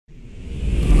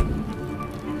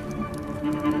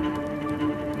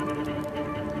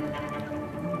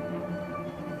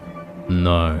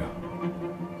no.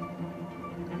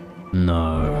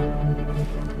 No.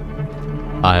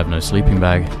 I have no sleeping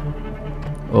bag.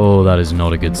 Oh, that is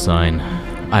not a good sign.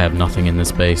 I have nothing in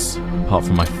this base, apart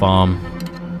from my farm.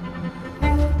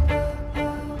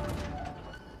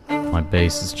 My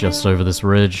base is just over this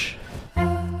ridge.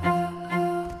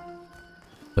 The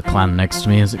clan next to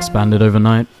me has expanded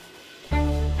overnight.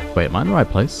 Wait, am I in the right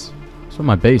place? So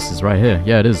my base is right here.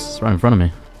 Yeah, it is. It's right in front of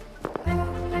me.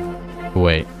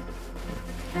 Wait.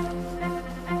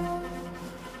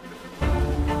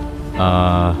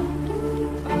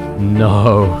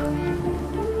 No.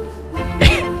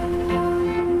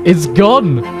 It's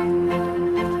gone!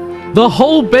 The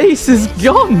whole base is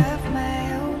gone!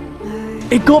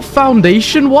 It got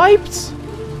foundation wiped?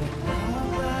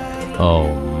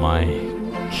 Oh my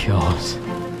god.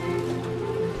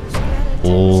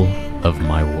 All of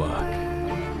my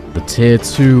work. The tier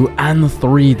 2 and the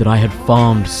 3 that I had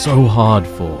farmed so hard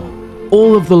for.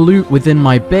 All of the loot within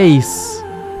my base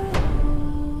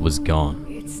was gone.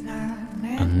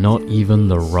 And not even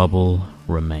the rubble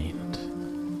remained.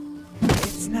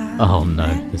 Oh no,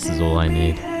 this is all I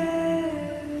need.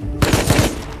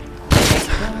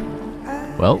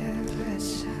 Well,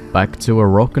 back to a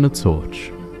rock and a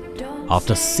torch.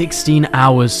 After 16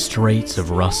 hours straight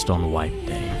of Rust on Wipe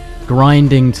Day,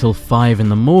 grinding till 5 in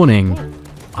the morning,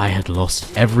 I had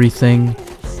lost everything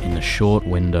in the short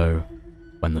window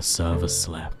when the server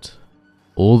slept.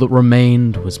 All that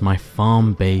remained was my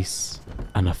farm base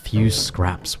and a few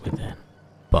scraps within.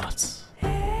 But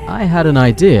I had an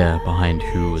idea behind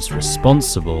who was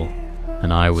responsible,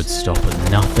 and I would stop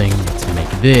at nothing to make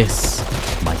this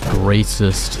my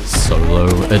greatest solo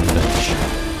adventure.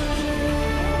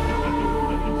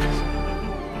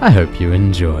 I hope you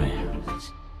enjoy.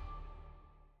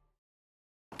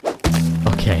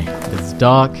 Okay, it's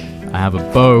dark, I have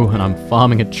a bow, and I'm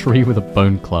farming a tree with a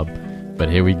bone club. But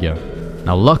here we go.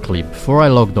 Now luckily, before I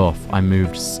logged off, I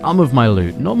moved some of my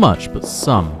loot, not much, but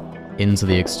some, into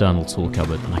the external tool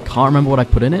cupboard. And I can't remember what I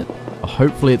put in it, but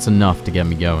hopefully it's enough to get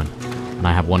me going. And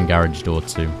I have one garage door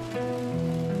too.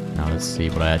 Now let's see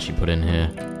what I actually put in here.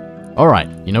 Alright,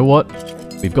 you know what?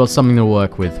 We've got something to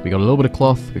work with. We got a little bit of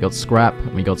cloth, we got scrap,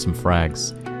 and we got some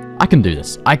frags. I can do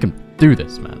this. I can do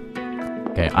this, man.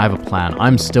 Okay, I have a plan.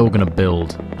 I'm still gonna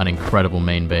build an incredible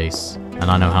main base, and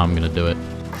I know how I'm gonna do it.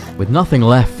 With nothing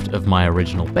left of my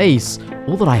original base,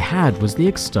 all that I had was the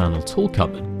external tool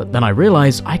cupboard. But then I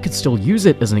realized I could still use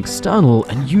it as an external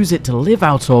and use it to live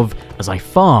out of as I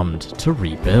farmed to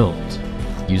rebuild.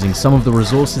 Using some of the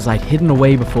resources I'd hidden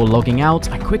away before logging out,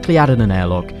 I quickly added an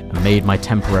airlock and made my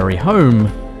temporary home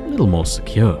a little more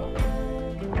secure.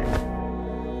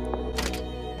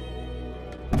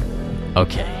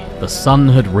 Okay, the sun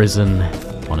had risen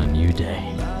on a new day.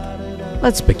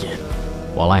 Let's begin.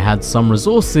 While I had some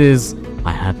resources,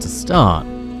 I had to start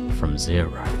from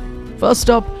zero. First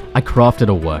up, I crafted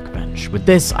a workbench. With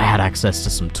this, I had access to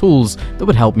some tools that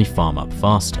would help me farm up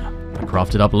faster. I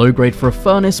crafted up low grade for a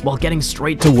furnace while getting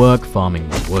straight to work farming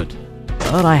the wood.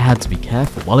 But I had to be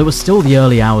careful. While it was still the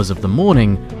early hours of the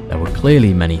morning, there were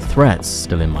clearly many threats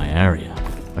still in my area.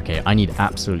 Okay, I need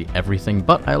absolutely everything,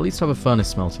 but I at least have a furnace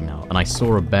smelting now, and I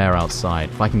saw a bear outside.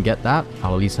 If I can get that,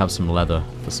 I'll at least have some leather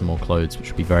for some more clothes, which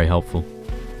would be very helpful.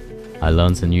 I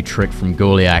learned a new trick from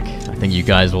Gorliak. I think you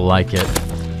guys will like it.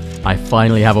 I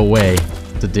finally have a way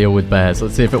to deal with bears.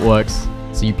 Let's see if it works.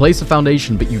 So you place a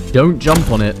foundation, but you don't jump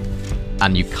on it,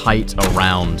 and you kite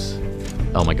around.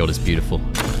 Oh my god, it's beautiful.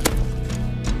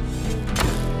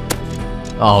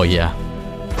 Oh yeah.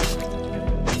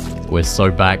 We're so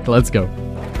back. Let's go.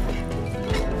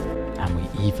 And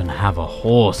we even have a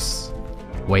horse.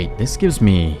 Wait, this gives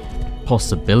me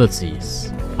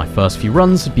possibilities. My first few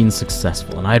runs had been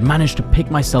successful, and I had managed to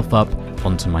pick myself up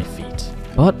onto my feet.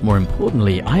 But more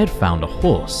importantly, I had found a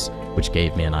horse, which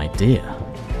gave me an idea.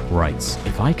 Right,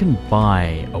 if I can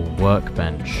buy a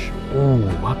workbench... Oh,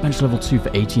 workbench level 2 for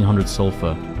 1800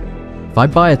 sulfur. If I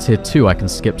buy a tier 2, I can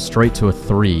skip straight to a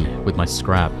 3 with my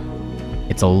scrap.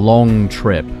 It's a long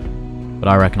trip, but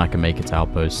I reckon I can make it to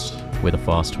Outpost with a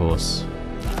fast horse.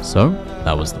 So,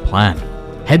 that was the plan.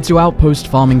 Head to Outpost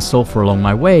farming sulfur along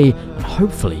my way, and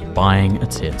hopefully buying a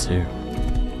tier 2.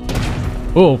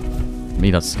 Oh,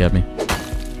 me, that scared me.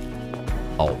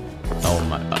 Oh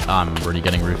my, I'm really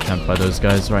getting roof camped by those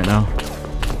guys right now.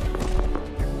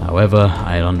 However,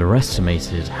 I had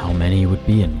underestimated how many would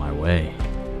be in my way.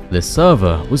 This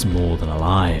server was more than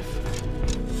alive.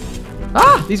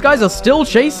 Ah! These guys are still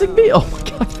chasing me? Oh my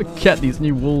god, I forget these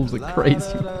new wolves are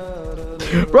crazy.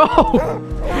 Bro!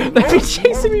 They've been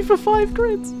chasing me for 5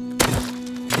 grids.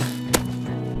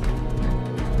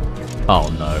 Oh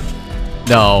no.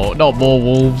 No, not more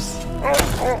wolves.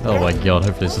 Oh my god,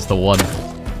 hopefully it's just the one.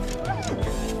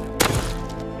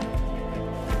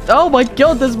 Oh my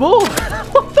god, there's more!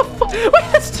 What the fuck?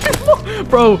 Wait, there's 2 more!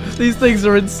 Bro, these things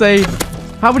are insane.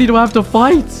 How many do I have to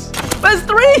fight? There's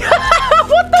 3!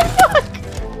 What the fuck?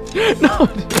 No.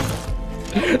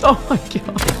 Oh my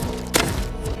god.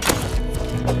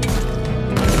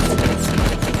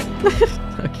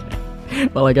 Okay.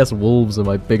 Well, I guess wolves are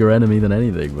my bigger enemy than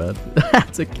anything, man. I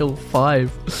had to kill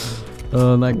 5.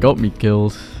 Oh, and that got me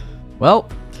killed. Well,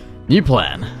 new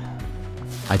plan.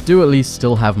 I do at least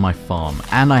still have my farm,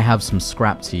 and I have some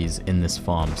scrap teas in this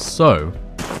farm, so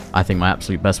I think my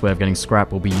absolute best way of getting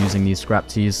scrap will be using these scrap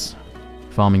teas,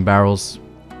 farming barrels.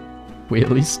 We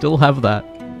at least still have that.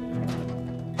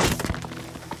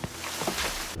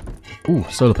 Ooh,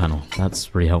 solar panel. That's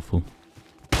pretty helpful.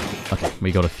 Okay,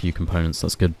 we got a few components,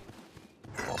 that's good.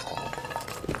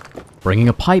 Bringing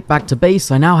a pipe back to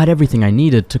base, I now had everything I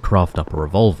needed to craft up a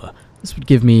revolver. This would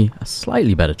give me a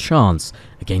slightly better chance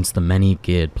against the many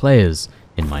geared players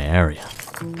in my area.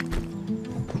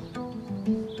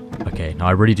 Okay, now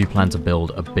I really do plan to build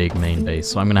a big main base,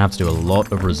 so I'm going to have to do a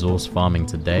lot of resource farming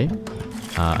today.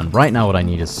 And right now what I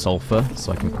need is sulfur,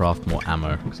 so I can craft more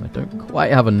ammo, because I don't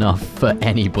quite have enough for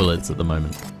any bullets at the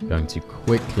moment. I'm going to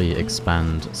quickly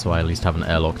expand so I at least have an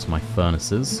airlock to my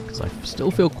furnaces, because I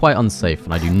still feel quite unsafe,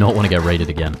 and I do not want to get raided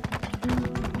again.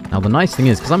 Now the nice thing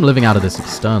is, because I'm living out of this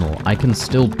external, I can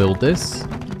still build this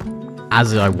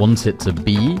as I want it to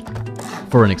be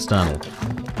for an external.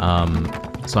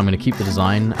 So I'm going to keep the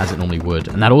design as it normally would.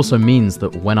 And that also means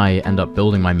that when I end up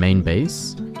building my main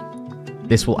base,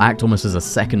 this will act almost as a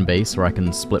second base where I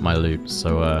can split my loot.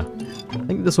 So I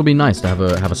think this will be nice to have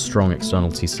a strong external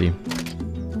TC.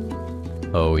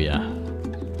 Oh yeah.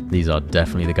 These are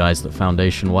definitely the guys that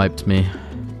Foundation wiped me.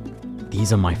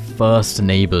 These are my first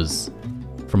neighbors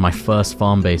from my first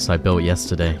farm base I built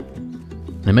yesterday.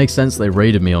 And it makes sense they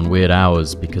raided me on weird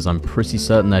hours because I'm pretty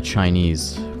certain they're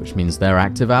Chinese, which means their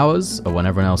active hours are when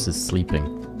everyone else is sleeping.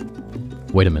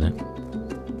 Wait a minute.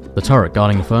 The turret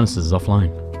guarding the furnaces is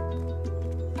offline.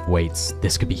 Wait,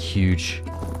 this could be huge.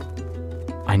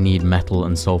 I need metal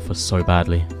and sulfur so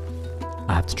badly.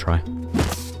 I have to try.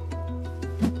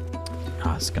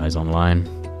 Ah, this guy's online.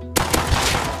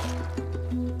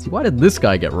 See, why did this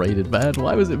guy get raided, man?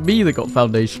 Why was it me that got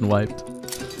Foundation wiped?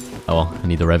 Oh well, I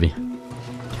need the Revy.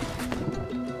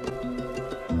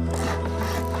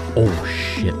 Oh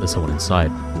shit, there's someone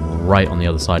inside. Right on the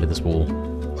other side of this wall.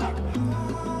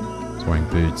 He's wearing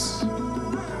boots.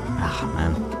 Ah,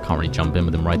 man. Can't really jump in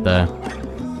with him right there.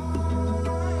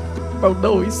 Oh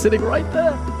no, he's sitting right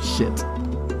there. Shit.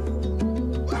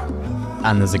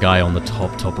 And there's a guy on the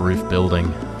top roof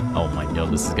building. Oh my god,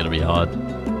 this is gonna be hard.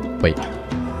 Wait.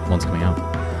 One's coming out.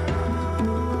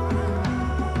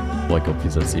 Oh my god,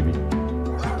 please don't see me.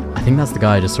 I think that's the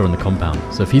guy I just saw in the compound.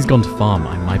 So if he's gone to farm,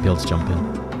 I might be able to jump in.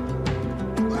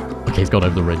 Okay, he's gone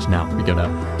over the ridge now. We go now.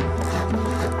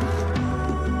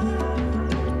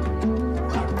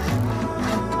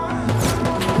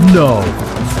 No!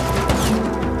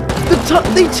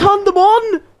 They turned them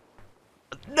on?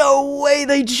 No way,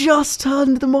 they just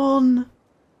turned them on.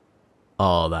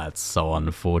 Oh, that's so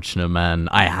unfortunate, man.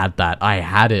 I had that. I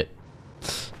had it.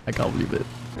 I can't believe it.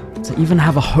 To even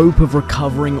have a hope of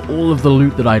recovering all of the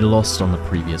loot that I'd lost on the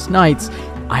previous nights,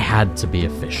 I had to be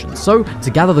efficient. So,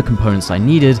 to gather the components I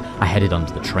needed, I headed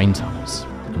under the train tunnels.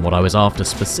 And what I was after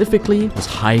specifically was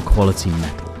high-quality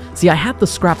metal. See, I had the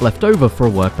scrap left over for a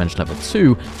workbench level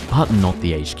 2, but not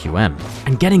the HQM.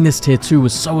 And getting this tier 2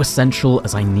 was so essential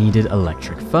as I needed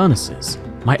electric furnaces.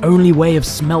 My only way of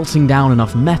smelting down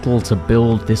enough metal to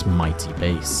build this mighty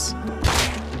base.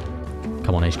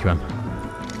 Come on, HQM.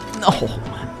 Oh,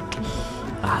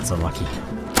 man. That's unlucky.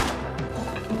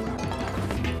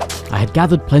 I had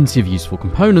gathered plenty of useful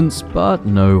components, but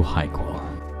no high qual.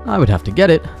 I would have to get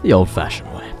it the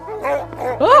old-fashioned way.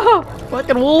 Ah!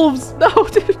 Fucking wolves! No,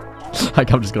 dude!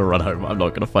 Like, I'm just gonna run home. I'm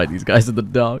not gonna fight these guys in the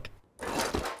dark.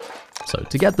 So,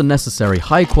 to get the necessary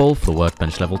high qual for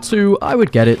workbench level 2, I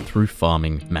would get it through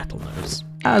farming metal nodes,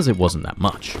 as it wasn't that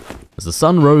much. As the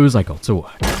sun rose, I got to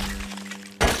work.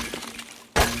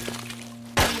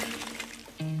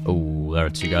 Oh, there are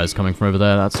 2 guys coming from over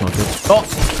there. That's not good. Oh!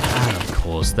 And of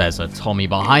course, there's a Tommy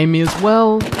behind me as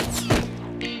well.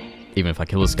 Even if I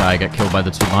kill this guy, I get killed by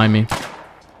the 2 behind me.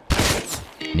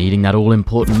 Needing that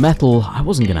all-important metal, I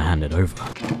wasn't gonna hand it over.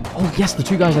 Oh yes, the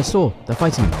 2 guys I saw. They're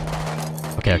fighting.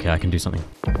 Okay, I can do something.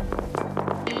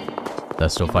 They're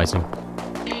still fighting.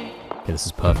 Okay, this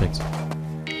is perfect.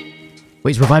 Wait,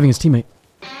 he's reviving his teammate.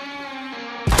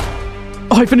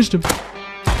 Oh, I finished him.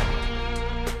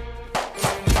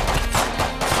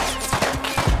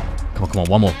 Come come on,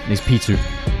 one more. Needs P2.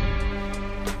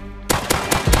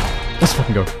 Let's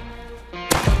fucking go.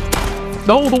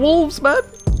 No, the wolves, man!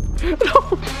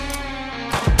 No!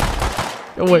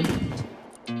 Go away.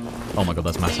 Oh my god,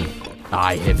 that's massive.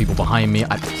 I hear people behind me.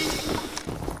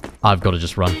 I've got to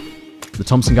just run. The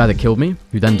Thompson guy that killed me,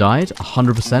 who then died,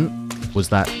 100% was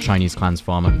that Chinese clan's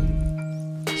farmer.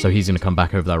 So he's going to come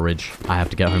back over that ridge. I have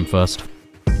to get home first.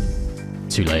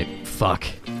 Too late. Fuck.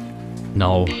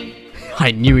 No.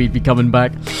 I knew he'd be coming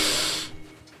back.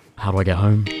 How do I get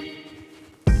home?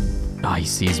 Ah, he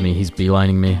sees me. He's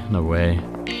beelining me. No way.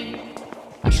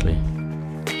 Actually,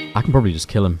 I can probably just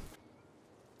kill him.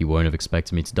 He won't have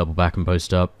expected me to double back and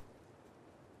post up.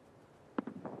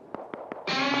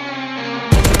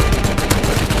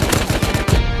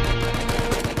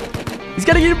 He's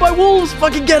getting eaten by wolves!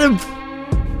 Fucking get him!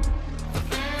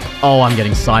 Oh, I'm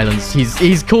getting silenced.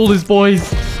 He's called his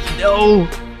boys. No!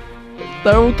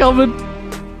 They're all coming.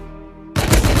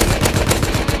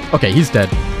 Okay, he's dead.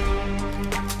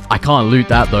 I can't loot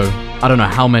that, though. I don't know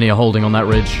how many are holding on that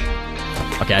ridge.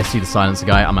 Okay, I see the silencer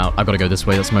guy. I'm out. I've got to go this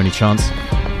way. That's my only chance.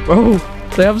 Bro,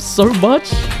 they have so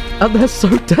much, and they're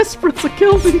so desperate to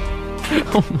kill me.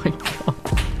 Oh my god.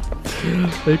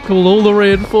 They called all the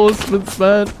reinforcements,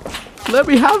 man. Let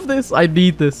me have this. I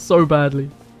need this so badly.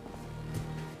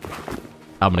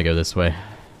 I'm gonna go this way.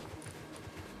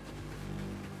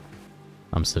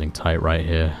 I'm sitting tight right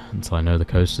here until I know the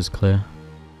coast is clear.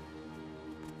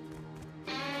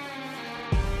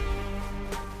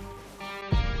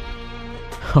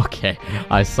 Okay,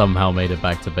 I somehow made it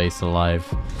back to base alive.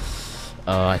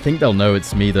 I think they'll know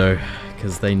it's me though,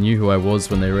 because they knew who I was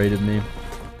when they raided me.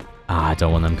 I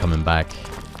don't want them coming back.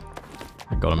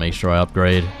 I gotta make sure I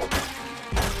upgrade.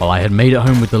 While I had made it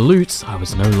home with the loot, I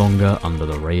was no longer under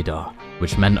the radar,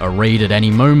 which meant a raid at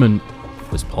any moment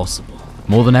was possible.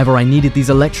 More than ever, I needed these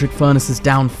electric furnaces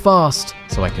down fast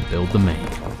so I could build the main.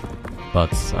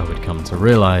 But I would come to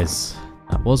realize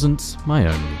that wasn't my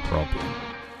only problem.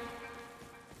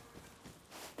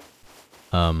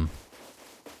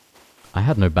 I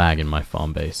had no bag in my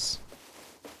farm base.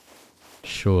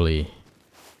 Surely,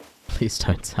 please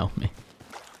don't tell me.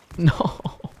 No!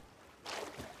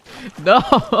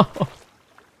 No!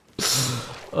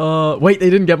 Wait, they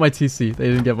didn't get my TC. They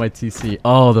didn't get my TC.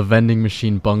 Oh, the vending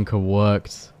machine bunker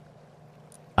worked.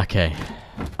 Okay.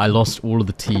 I lost all of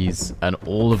the teas and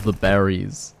all of the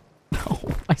berries. Oh,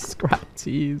 my scrap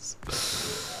teas.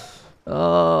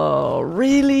 Oh,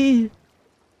 really?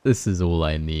 This is all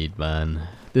I need, man.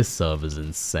 This server's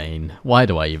insane. Why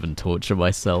do I even torture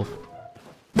myself?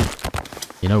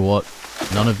 You know what?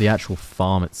 None of the actual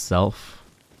farm itself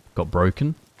got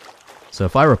broken. So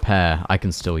if I repair, I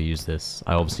can still use this.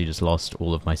 I obviously just lost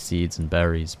all of my seeds and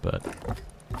berries, but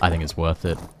I think it's worth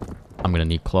it. I'm gonna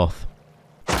need cloth.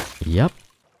 Yep.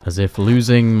 As if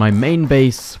losing my main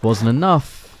base wasn't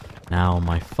enough, now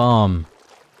my farm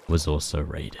was also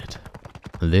raided.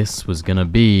 This was gonna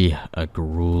be a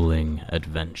grueling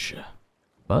adventure.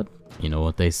 But, you know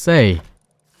what they say,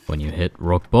 when you hit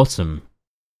rock bottom,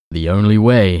 the only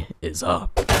way is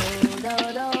up.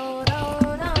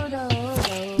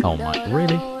 Oh my,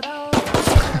 really?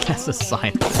 That's a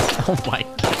science. Oh my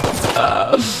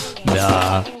god.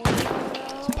 Nah.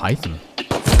 It's Python.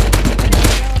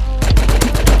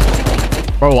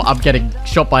 Bro, I'm getting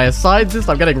shot by a scientist,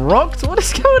 I'm getting rocked? What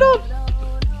is going on?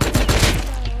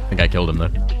 I think I killed him though.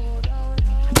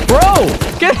 Bro!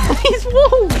 Get these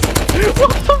wolves!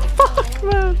 What the fuck,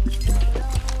 man?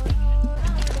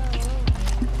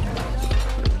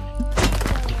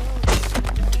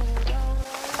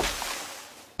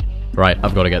 Right,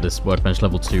 I've got to get this workbench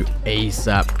level 2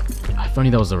 ASAP. If only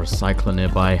there was a recycler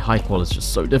nearby. High qual is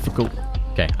just so difficult.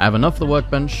 Okay, I have enough for the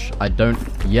workbench. I don't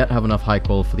yet have enough high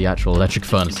qual for the actual electric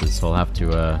furnaces, so I'll have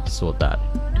to sort that.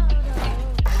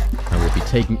 I will be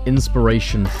taking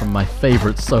inspiration from my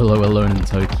favorite solo alone in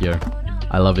Tokyo.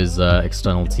 I love his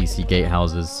external TC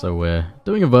gatehouses, so we're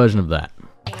doing a version of that.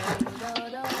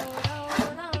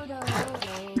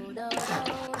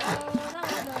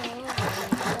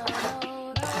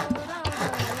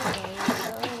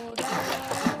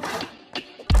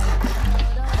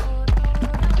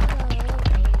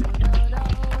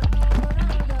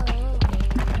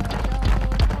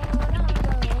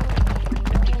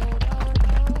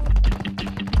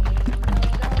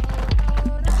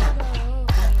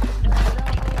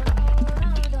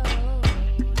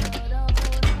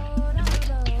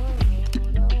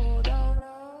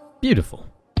 Beautiful.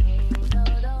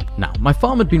 Now, my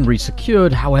farm had been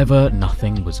resecured, however,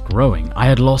 nothing was growing. I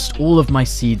had lost all of my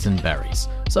seeds and berries,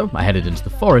 so I headed into the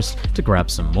forest to grab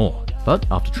some more. But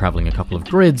after traveling a couple of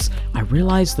grids, I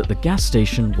realized that the gas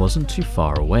station wasn't too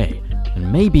far away.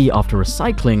 And maybe after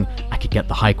recycling, I could get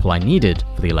the Hyqual I needed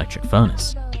for the electric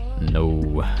furnace.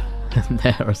 No.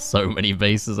 There are so many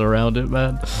bases around it,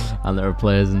 man. And there are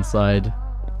players inside.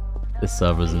 This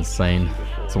server's insane.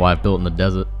 That's why I've built in the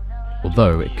desert.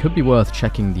 Although, it could be worth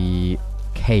checking the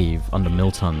cave under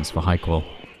Miltons for Hyqual.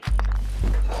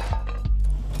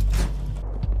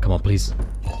 Come on, please.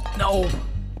 No!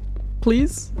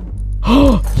 Please?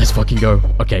 Oh, let's fucking go.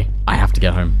 Okay, I have to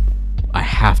get home. I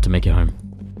have to make it home.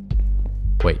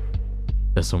 Wait,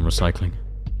 there's some recycling.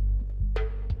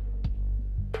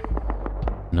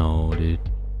 No, dude.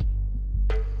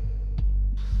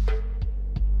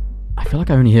 I feel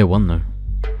like I only hear one, though.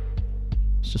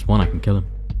 It's just one, I can kill him.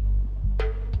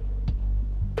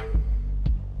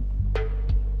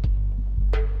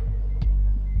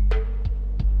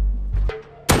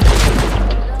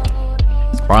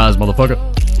 Surprise, motherfucker.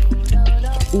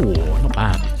 Ooh, not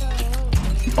bad.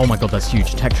 Oh my god, that's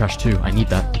huge. Tech trash too. I need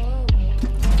that.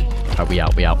 Alright, we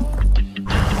out.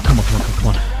 Come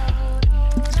on.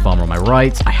 This farmer on my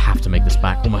right. I have to make this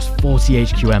back. Almost 40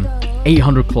 HQM.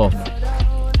 800 cloth.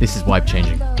 This is wipe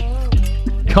changing.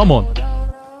 Come on.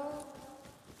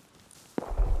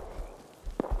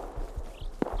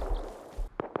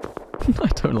 I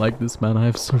don't like this, man. I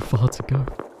have so far to go.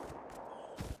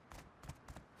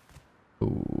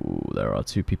 Ooh, there are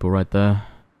two people right there.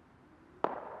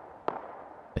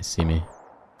 They see me.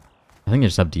 I think they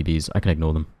just have DBs. I can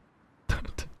ignore them.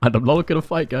 And I'm not gonna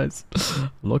fight, guys. I'm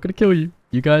not gonna kill you.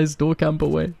 You guys door camp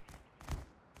away.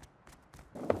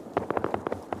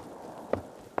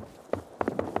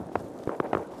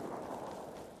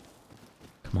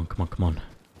 Come on.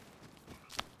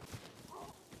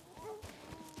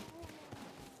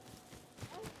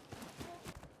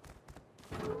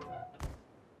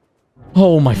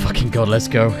 Oh my fucking god, let's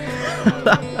go.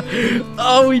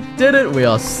 Oh, we did it! We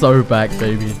are so back,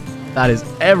 baby. That is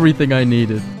everything I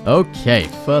needed. Okay,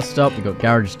 first up, we got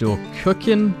garage door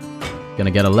cooking.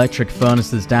 Gonna get electric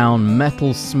furnaces down,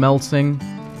 metal smelting,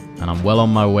 and I'm well on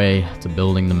my way to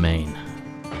building the main.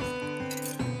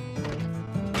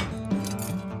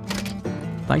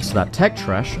 Thanks to that tech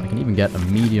trash, I can even get a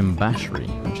medium battery,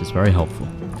 which is very helpful.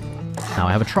 Now,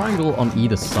 I have a triangle on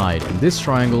either side. In this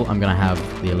triangle, I'm going to have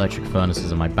the electric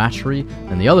furnaces and my battery.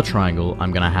 And the other triangle,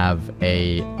 I'm going to have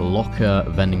a locker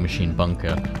vending machine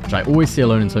bunker, which I always see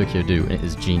Alone in Tokyo do, and it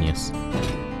is genius.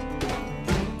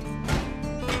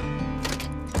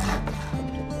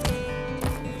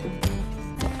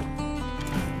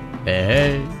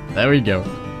 Hey, there we go.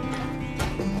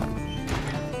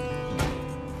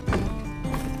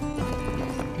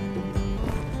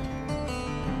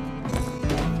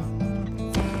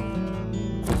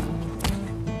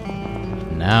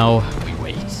 Now, we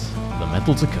wait for the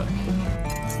metal to cook.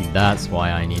 See, that's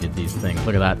why I needed these things.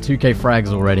 Look at that, 2k frags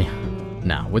already.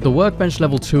 Now, with the workbench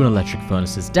level 2 and electric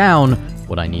furnaces down,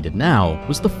 what I needed now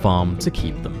was the farm to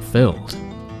keep them filled.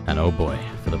 And oh boy,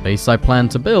 for the base I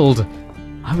planned to build,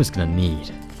 I was gonna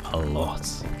need a lot.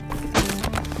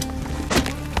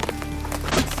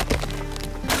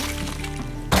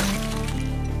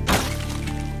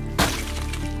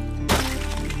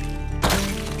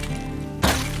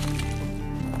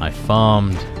 I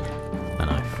farmed, and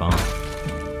I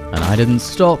farmed, and I didn't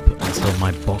stop until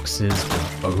my boxes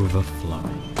were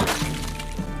overflowing.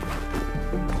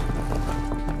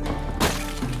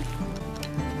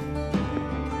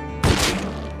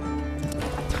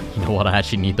 You know what, I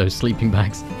actually need those sleeping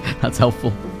bags. That's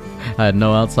helpful. I had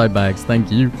no outside bags,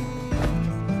 thank you.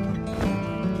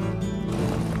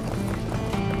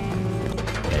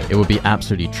 It would be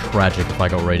absolutely tragic if I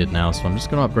got raided now, so I'm just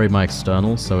going to upgrade my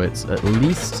external, so it's at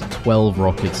least 12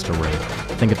 rockets to raid.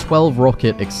 I think a 12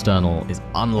 rocket external is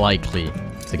unlikely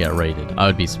to get raided. I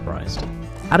would be surprised.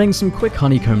 Adding some quick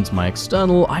honeycomb to my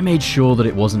external, I made sure that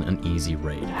it wasn't an easy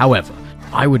raid. However,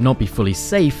 I would not be fully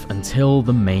safe until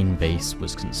the main base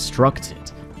was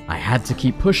constructed. I had to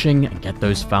keep pushing and get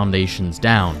those foundations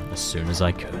down as soon as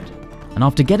I could. And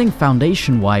after getting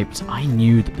foundation wiped, I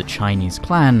knew that the Chinese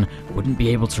clan wouldn't be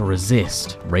able to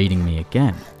resist raiding me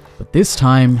again. But this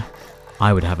time,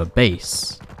 I would have a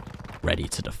base ready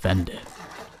to defend it.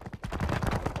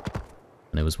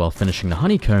 And it was while finishing the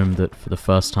honeycomb that, for the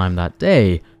first time that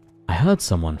day, I heard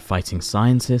someone fighting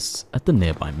scientists at the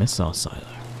nearby missile silo.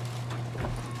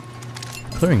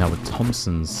 Clearing that with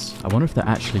Thompsons, I wonder if they're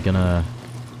actually gonna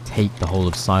take the whole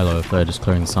of silo if they're just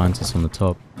clearing the scientists on the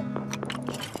top.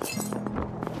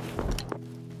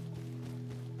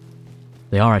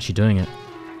 They are actually doing it.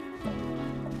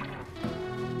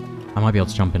 I might be able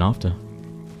to jump in after.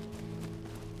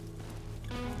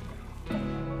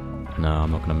 No, I'm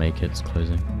not going to make it. It's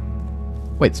closing.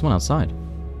 Wait, there's one outside.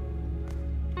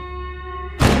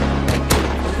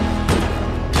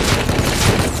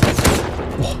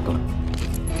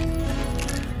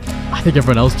 I think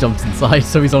everyone else jumped inside,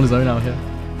 so he's on his own out here.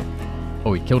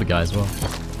 Oh, he killed a guy as well.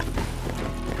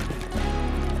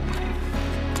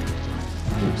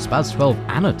 Ooh, Spaz 12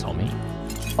 and a Tommy.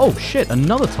 Oh shit,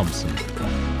 another Thompson.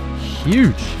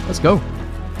 Huge. Let's go.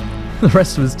 The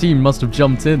rest of his team must have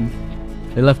jumped in.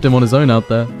 They left him on his own out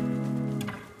there.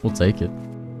 We'll take it.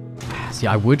 See,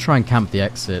 I would try and camp the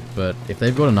exit, but if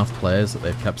they've got enough players that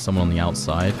they've kept someone on the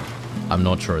outside, I'm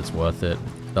not sure it's worth it.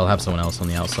 They'll have someone else on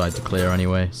the outside to clear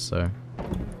anyway, so...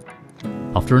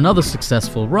 After another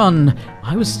successful run,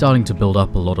 I was starting to build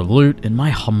up a lot of loot in my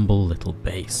humble little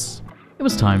base. It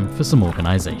was time for some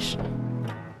organization.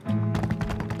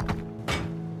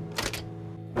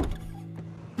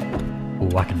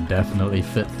 Oh, I can definitely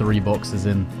fit 3 boxes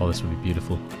in. Oh, this would be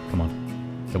beautiful. Come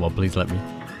on. Come on, please let me.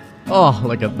 Oh,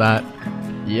 look at that.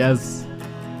 Yes.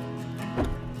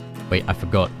 Wait, I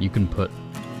forgot. You can put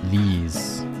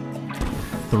these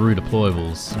through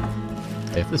deployables.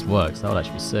 Hey, if this works, that would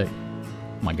actually be sick.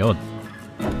 Oh my god.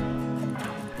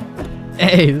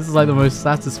 Hey, this is like the most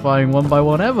satisfying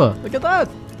 1x1 ever. Look at that.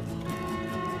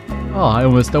 Oh, I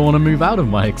almost don't want to move out of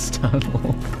my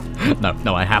external.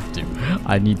 No, I have to.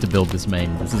 I need to build this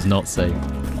main. This is not safe.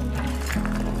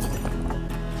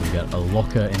 We got a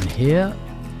locker in here,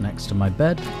 next to my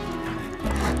bed.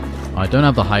 I don't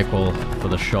have the high wall for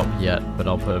the shop yet, but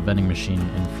I'll put a vending machine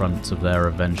in front of there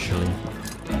eventually.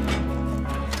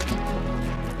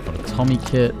 Got a Tommy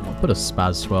kit. I'll put a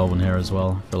Spaz 12 in here as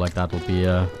well. I feel like that'll be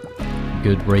a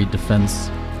good raid defense.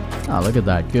 Ah, look at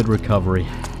that. Good recovery.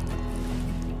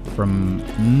 From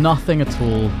nothing at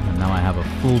all, and now I have a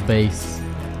full base.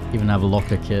 Even have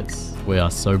locker kits. We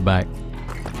are so back.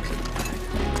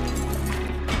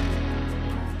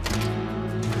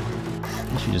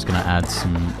 Actually just gonna add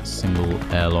some single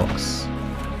airlocks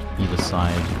either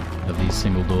side of these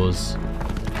single doors.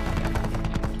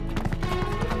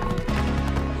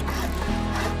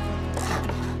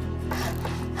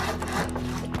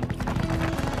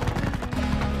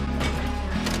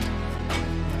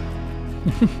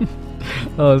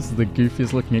 Oh, this is the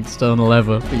goofiest looking external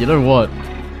ever. But you know what?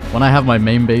 When I have my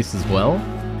main base as well,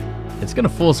 it's gonna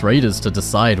force raiders to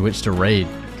decide which to raid.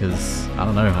 Because, I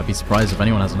don't know, I'd be surprised if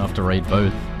anyone has enough to raid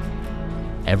both.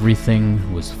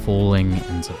 Everything was falling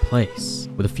into place.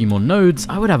 With a few more nodes,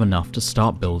 I would have enough to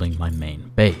start building my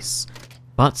main base.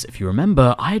 But if you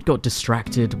remember, I had got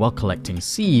distracted while collecting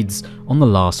seeds on the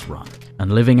last run.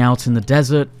 And living out in the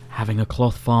desert, having a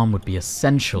cloth farm would be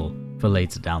essential for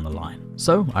later down the line.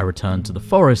 So I returned to the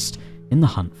forest in the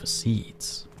hunt for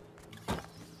seeds.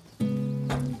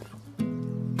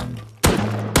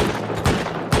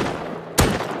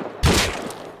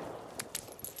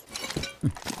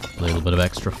 A little bit of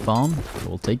extra farm,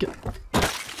 we'll take it.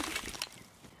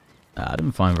 I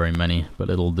didn't find very many, but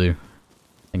it'll do.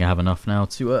 I think I have enough now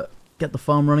to get the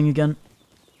farm running again.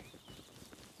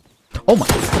 Oh my!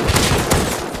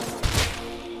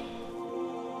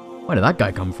 Where did that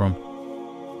guy come from?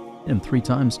 Hit him 3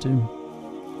 times too.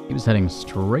 He was heading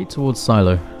straight towards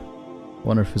Silo.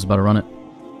 Wonder if he was about to run it.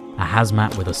 A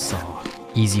hazmat with a SAR.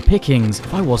 Easy pickings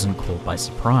if I wasn't caught by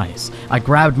surprise. I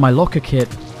grabbed my locker kit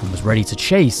and was ready to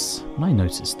chase when I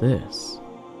noticed this.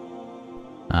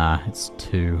 Ah, it's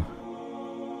 2.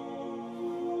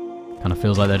 Kind of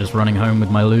feels like they're just running home with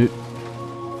my loot.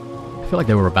 I feel like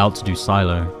they were about to do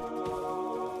Silo.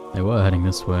 They were heading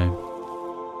this way.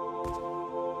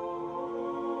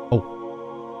 Oh.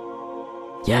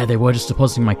 Yeah, they were just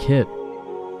depositing my kit.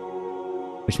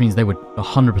 Which means they were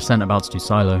 100% about to do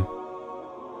Silo.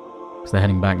 Because they're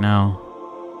heading back now.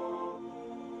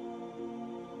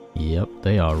 Yep,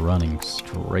 they are running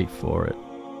straight for it.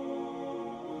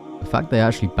 The fact they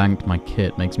actually banked my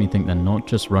kit makes me think they're not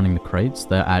just running the crates,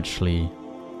 they're actually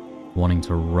wanting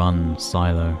to run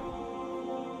Silo.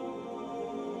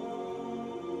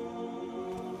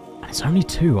 And it's only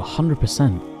 2,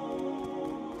 100%.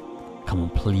 Come on,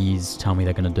 please tell me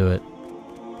they're going to do it.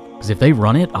 Because if they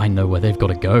run it, I know where they've got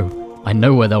to go. I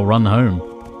know where they'll run home.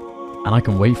 And I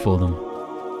can wait for them.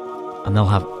 And they'll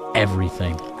have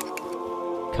everything.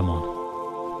 Come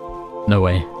on. No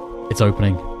way. It's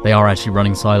opening. They are actually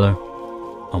running Silo.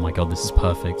 Oh my god, this is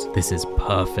perfect. This is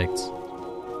perfect.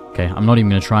 Okay, I'm not even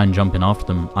going to try and jump in after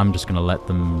them. I'm just going to let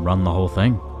them run the whole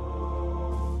thing.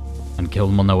 And kill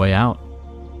them on their way out.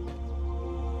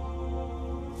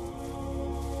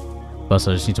 First,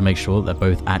 I just need to make sure that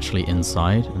they're both actually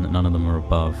inside and that none of them are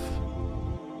above.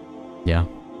 Yeah.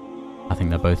 I think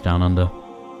they're both down under.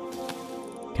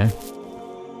 Okay.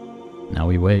 Now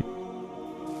we wait.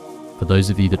 For those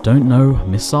of you that don't know,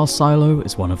 Missile Silo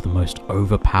is one of the most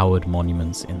overpowered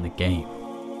monuments in the game.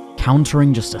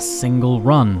 Countering just a single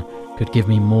run could give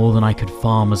me more than I could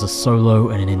farm as a solo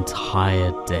in an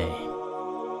entire day.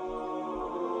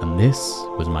 And this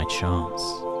was my chance.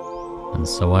 And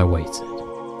so I waited.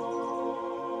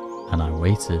 And I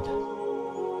waited.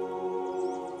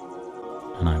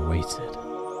 And I waited.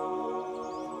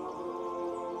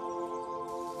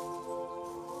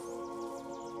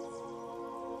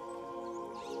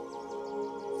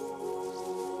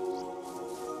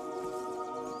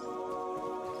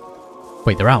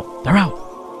 Wait, they're out! They're out!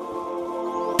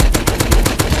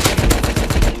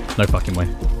 No fucking way.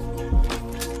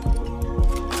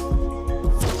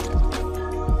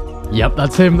 Yep,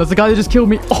 that's him. That's the guy that just killed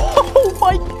me. Oh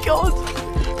my god!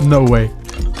 No way.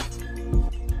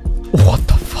 What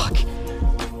the fuck?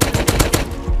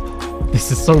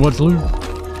 This is so much loot.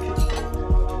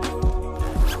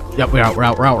 Yep, we're out, we're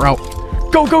out, we're out, we're out.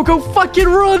 Go, go, go, fucking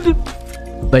run!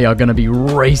 They are gonna be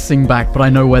racing back, but I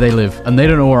know where they live, and they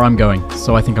don't know where I'm going,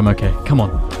 so I think I'm okay. Come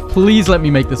on. Please let me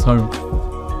make this home.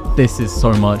 This is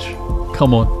so much.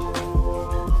 Come on.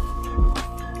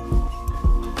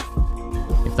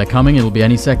 If they're coming, it'll be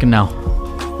any second now.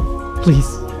 Please.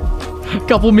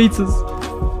 Couple meters.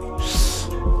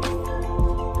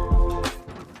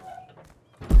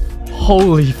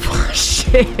 Holy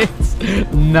shit.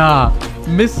 Nah.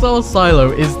 Missile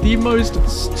Silo is the most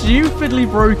stupidly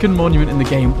broken monument in the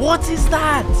game. What is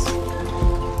that?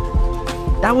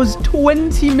 That was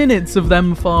 20 minutes of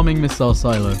them farming Missile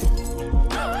Silo.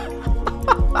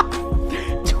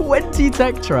 20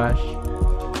 tech trash.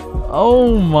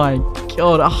 Oh my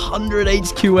god, 100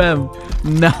 HQM.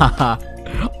 Nah.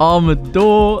 Armored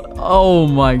door. Oh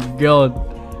my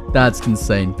god. That's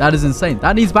insane. That is insane.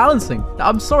 That needs balancing.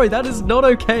 I'm sorry, that is not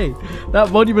okay.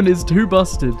 That monument is too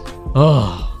busted.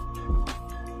 Oh.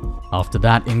 After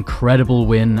that incredible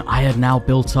win, I had now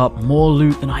built up more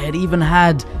loot than I had even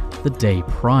had the day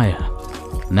prior.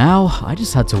 Now, I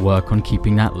just had to work on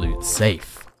keeping that loot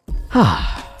safe.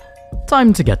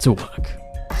 Time to get to work.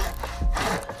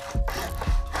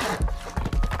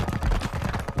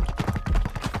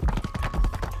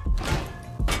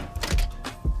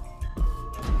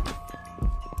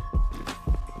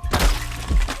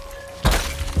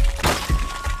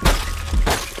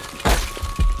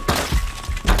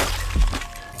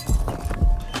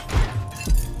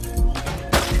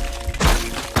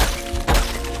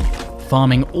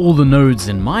 Farming all the nodes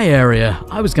in my area,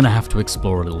 I was going to have to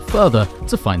explore a little further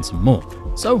to find some more.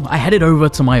 So I headed over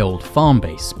to my old farm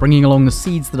base, bringing along the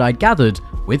seeds that I'd gathered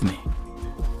with me.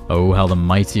 Oh, how the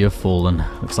mighty have fallen.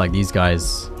 Looks like these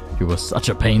guys, who were such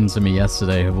a pain to me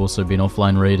yesterday, have also been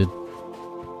offline raided.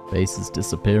 Base is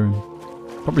disappearing.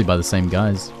 Probably by the same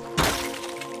guys.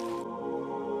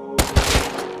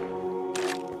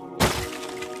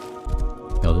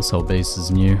 Oh, this whole base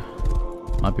is new.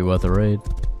 Might be worth a raid.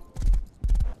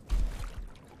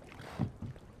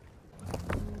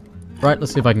 Right,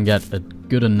 let's see if I can get a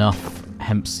good enough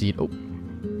hemp seed. Oh,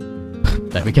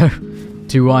 there we go.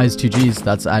 2 I's, 2 G's.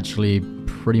 That's actually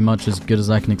pretty much as good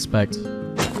as I can expect.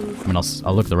 I mean,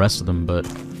 I'll look at the rest of them,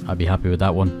 but I'd be happy with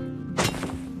that one.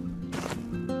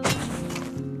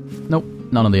 Nope,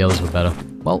 none of the others were better.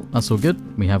 Well, that's all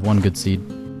good. We have 1 good seed.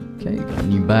 Okay, got a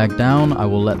new bag down. I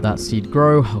will let that seed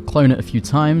grow. I'll clone it a few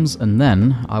times, and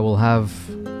then I will have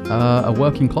a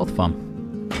working cloth farm.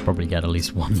 Probably get at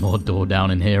least 1 more door down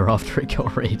in here after it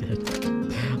got raided.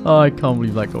 Oh, I can't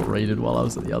believe that got raided while I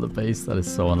was at the other base. That is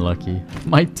so unlucky.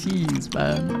 My teas,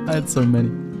 man. I had so many.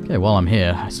 Okay, while I'm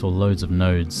here, I saw loads of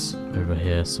nodes over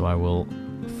here, so I will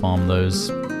farm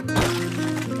those.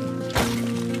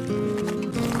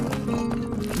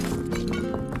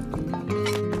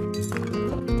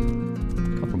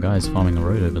 Couple guys farming the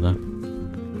road over there.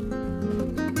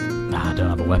 I don't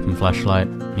have a weapon flashlight.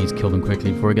 Need to kill them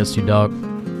quickly before it gets too dark.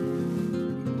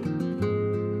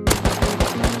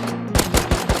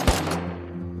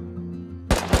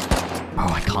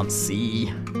 Can't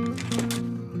see.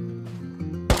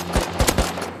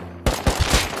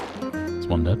 It's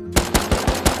 1 dead.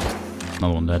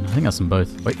 Another 1 dead. I think that's them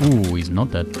both. Wait, ooh, he's not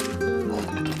dead. Did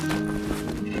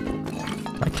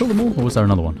I kill them all, or was there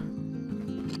another one?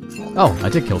 Oh, I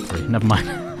did kill 3. Never mind.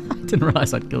 I didn't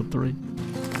realize I'd killed 3.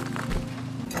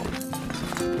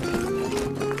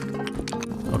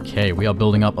 Okay, we are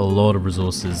building up a lot of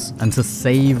resources, and to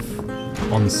save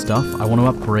on stuff, I want to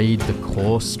upgrade the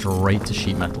core straight to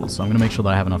sheet metal, so I'm going to make sure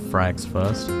that I have enough frags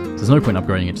first. There's no point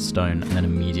upgrading it to stone and then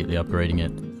immediately upgrading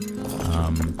it.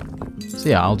 So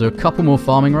yeah, I'll do a couple more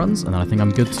farming runs, and then I think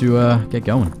I'm good to get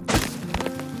going.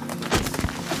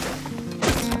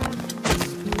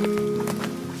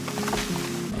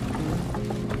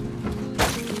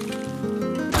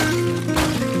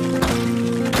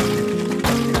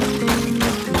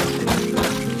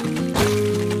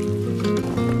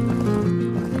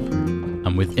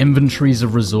 And with inventories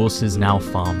of resources now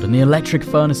farmed and the electric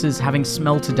furnaces having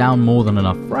smelted down more than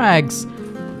enough frags,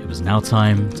 it was now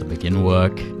time to begin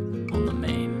work on the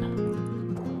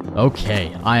main.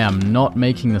 Okay, I am not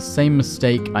making the same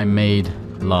mistake I made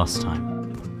last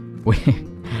time.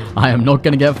 I am not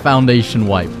going to get foundation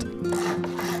wiped.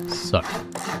 So,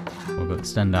 we'll go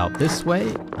extend out this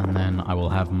way, and then I will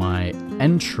have my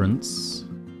entrance.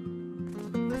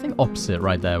 I think opposite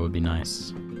right there would be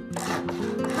nice.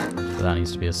 So that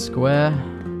needs to be a square.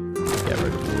 Get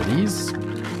rid of all of these.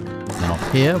 And then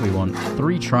up here, we want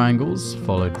 3 triangles,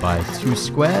 followed by 2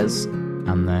 squares,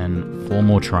 and then 4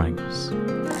 more triangles.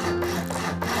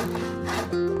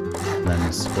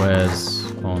 Then squares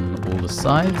on all the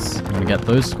sides. I'm going to get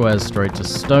those squares straight to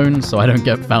stone so I don't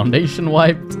get foundation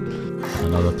wiped.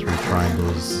 Another 3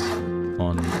 triangles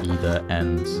on either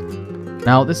end.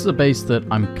 Now, this is a base that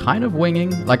I'm kind of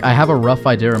winging. Like, I have a rough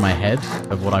idea in my head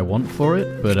of what I want for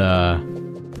it, but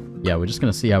yeah, we're just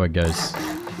going to see how it goes.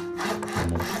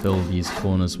 And we'll fill these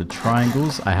corners with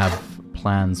triangles. I have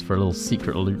plans for a little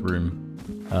secret loot room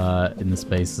in this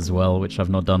base as well, which I've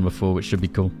not done before, which should be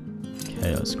cool.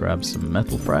 Okay, let's grab some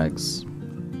metal frags.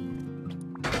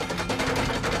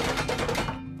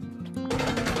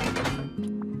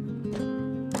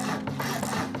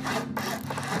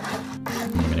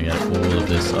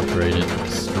 This upgraded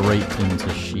straight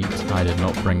into sheet. I did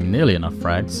not bring nearly enough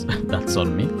frags. That's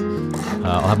on me.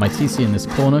 I'll have my TC in this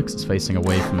corner because it's facing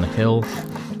away from the hill,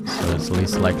 so it's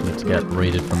least likely to get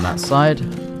raided from that side.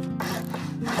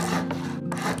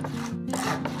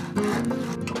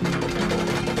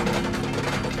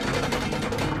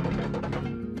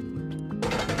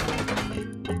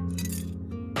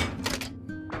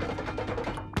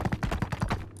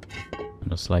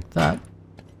 Just like that.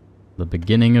 The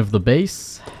beginning of the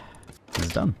base is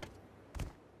done.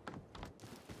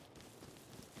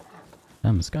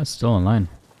 Damn, this guy's still online.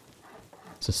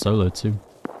 It's a solo too.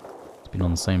 It's been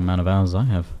on the same amount of hours I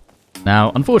have.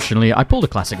 Now, unfortunately, I pulled a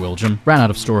classic WILLJUM, ran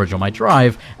out of storage on my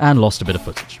drive, and lost a bit of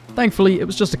footage. Thankfully, it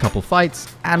was just a couple fights,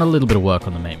 and a little bit of work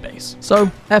on the main base.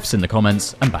 So, F's in the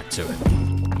comments, and back to it.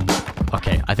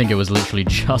 Okay, I think it was literally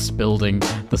just building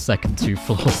the second 2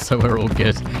 floors, so we're all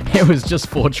good. It was just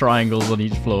 4 triangles on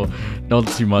each floor, not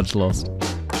too much lost.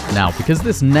 Now, because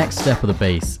this next step of the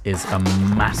base is a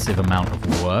massive amount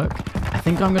of work, I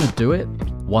think I'm going to do it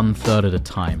 1/3 at a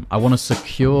time. I want to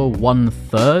secure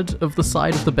 1/3 of the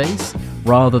side of the base,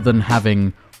 rather than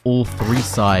having all 3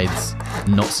 sides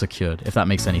not secured, if that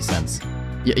makes any sense.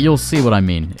 You'll see what I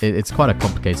mean. It's quite a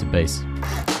complicated base.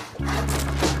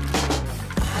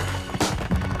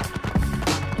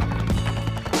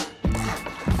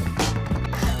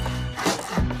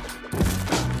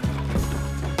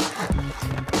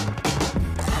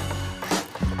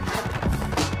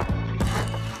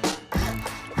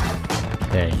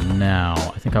 Okay, now,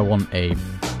 I think I want a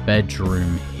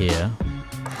bedroom here.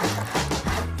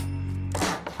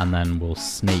 And then we'll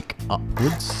snake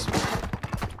upwards.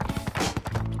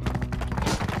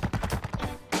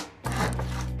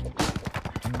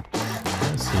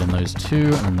 Okay, so in those 2,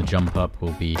 and then the jump up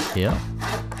will be here.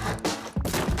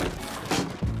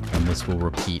 And this will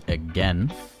repeat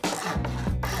again.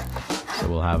 So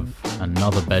we'll have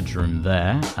another bedroom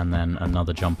there, and then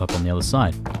another jump up on the other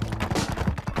side.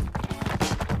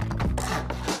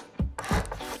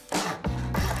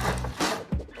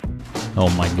 Oh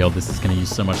my god, this is going to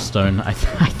use so much stone. I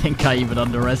think I even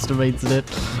underestimated it.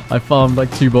 I farmed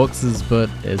like 2 boxes, but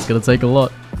it's going to take a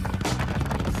lot.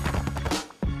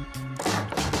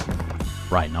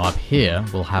 Right, now up here,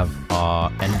 we'll have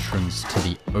our entrance to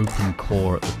the open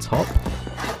core at the top.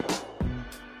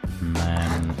 And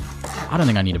then, I don't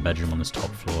think I need a bedroom on this top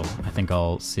floor. I think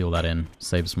I'll seal that in,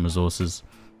 save some resources.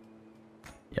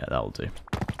 Yeah, that'll do.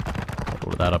 Got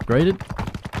all of that upgraded.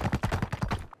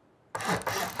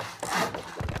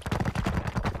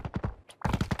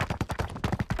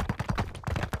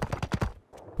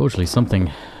 Fortunately,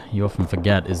 something you often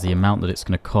forget is the amount that it's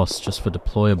going to cost just for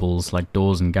deployables like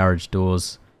doors and garage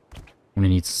doors. I'm going to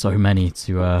need so many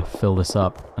to fill this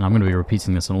up, and I'm going to be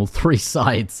repeating this on all 3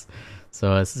 sides,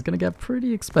 so this is going to get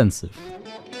pretty expensive.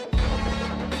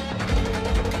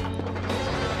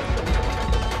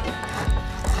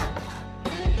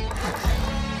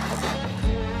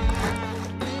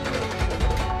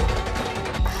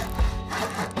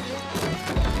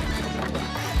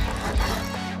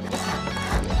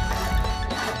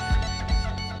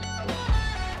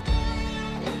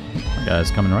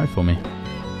 Guy's coming right for me.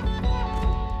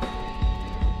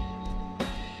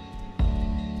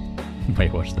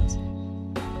 Wait, watch this.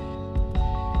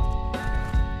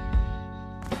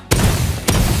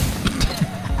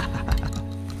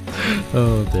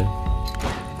 Oh dear.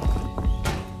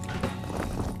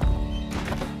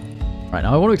 Right,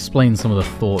 now I want to explain some of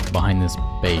the thought behind this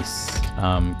base,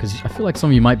 because I feel like some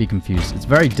of you might be confused. It's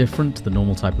very different to the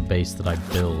normal type of base that I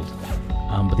build.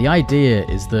 But the idea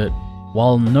is that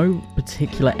while no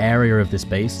particular area of this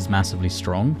base is massively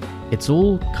strong, it's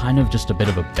all kind of just a bit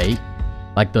of a bait.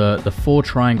 Like the 4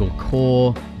 triangle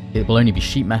core, it will only be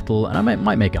sheet metal, and I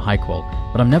might make it high qual,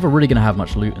 but I'm never really going to have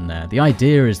much loot in there. The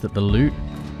idea is that the loot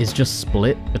is just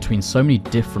split between so many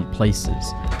different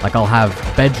places. Like I'll have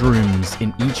bedrooms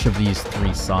in each of these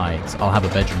 3 sides. I'll have a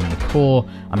bedroom in the core,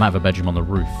 I might have a bedroom on the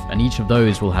roof, and each of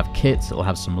those will have kits, it'll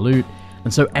have some loot,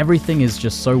 and so everything is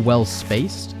just so well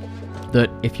spaced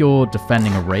that if you're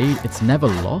defending a raid, it's never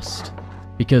lost,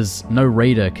 because no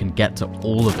raider can get to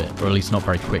all of it, or at least not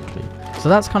very quickly. So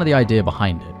that's kind of the idea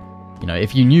behind it. You know,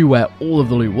 if you knew where all of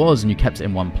the loot was and you kept it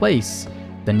in one place,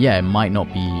 then yeah, it might not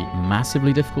be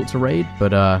massively difficult to raid,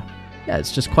 but yeah,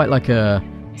 it's just quite like a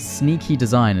sneaky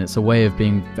design, and it's a way of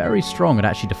being very strong at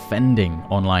actually defending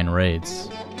online raids.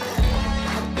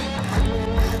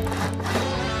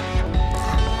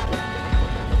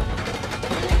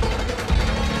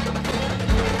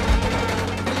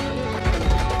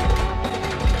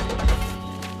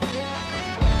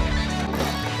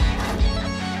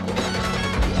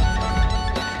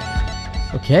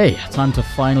 Okay, time to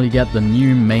finally get the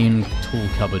new main tool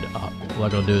cupboard up. All I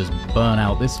gotta do is burn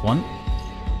out this one.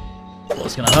 Oh,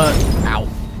 it's gonna hurt. Ow.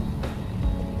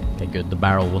 Okay, good. The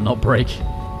barrel will not break.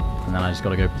 And then I just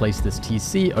gotta go place this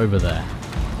TC over there.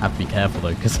 I have to be careful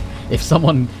though, because if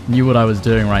someone knew what I was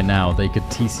doing right now, they could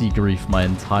TC grief my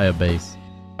entire base.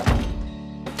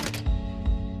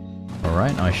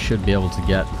 Alright, I should be able to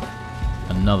get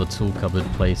another tool cupboard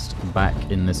placed back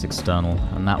in this external,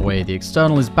 and that way the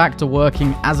external is back to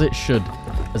working as it should,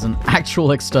 as an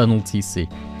actual external TC.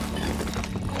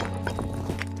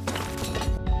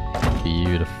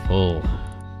 Beautiful.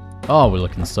 Oh, we're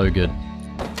looking so good.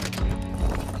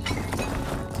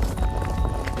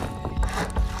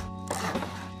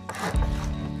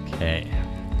 Okay.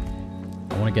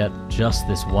 I want to get just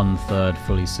this 1/3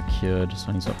 fully secured, so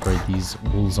I need to upgrade these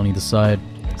walls on either side.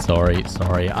 Sorry.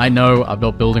 I know I'm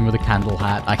not building with a candle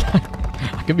hat. I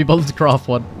can be bothered to craft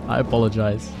one. I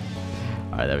apologize.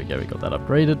 Alright, there we go. We got that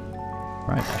upgraded.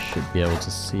 Right, I should be able to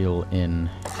seal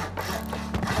in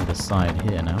either side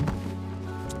here now.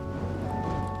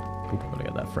 Ooh, gotta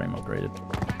get that frame upgraded.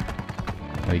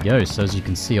 There we go. So as you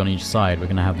can see on each side, we're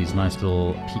going to have these nice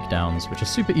little peak downs, which are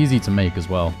super easy to make as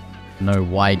well. No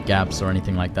wide gaps or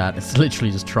anything like that. It's literally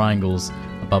just triangles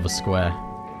above a square.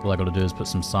 All I gotta do is put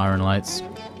some siren lights.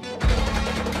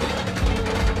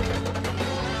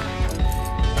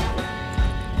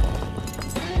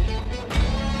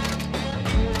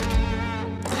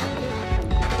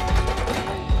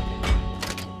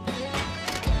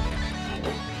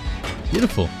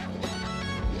 Beautiful.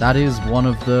 That is one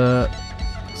of the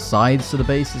sides to the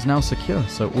base is now secure.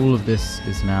 So all of this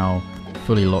is now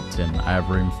fully locked in. I have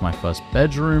room for my first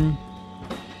bedroom.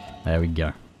 There we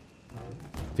go.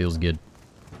 Feels good.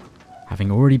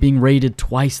 Having already been raided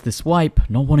twice this wipe,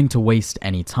 not wanting to waste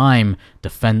any time,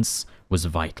 defense was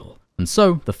vital. And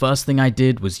so, the first thing I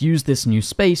did was use this new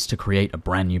space to create a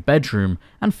brand new bedroom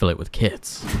and fill it with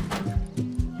kits.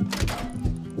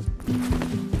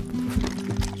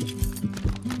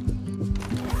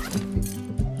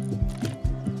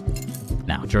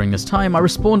 Now, during this time, I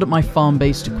respawned at my farm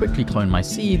base to quickly clone my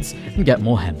seeds and get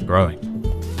more hemp growing.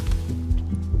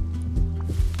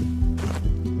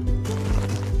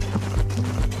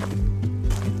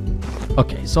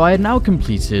 Okay, so I had now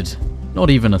completed not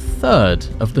even 1/3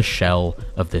 of the shell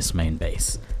of this main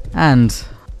base, and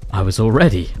I was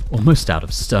already almost out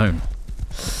of stone.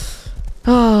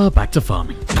 Back to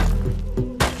farming.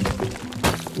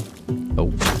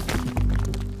 Oh,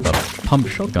 got a pump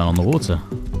shotgun on the water.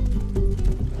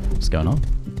 What's going on?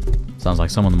 Sounds like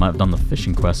someone might have done the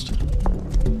fishing quest.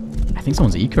 I think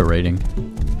someone's eco raiding.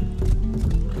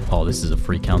 Oh, this is a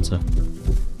free counter.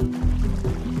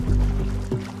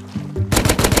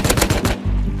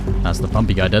 That's the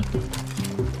pumpy guy dead.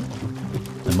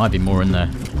 There might be more in there.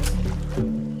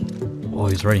 Oh,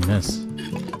 he's raiding this.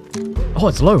 Oh,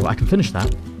 it's low. I can finish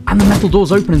that. And the metal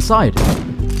door's open inside.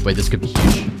 Wait, this could be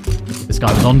huge. This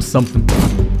guy was on something.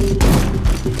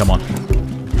 Come on.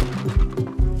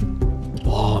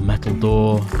 Oh, metal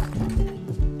door.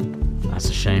 That's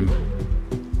a shame.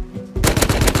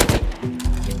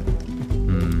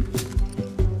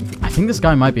 I think this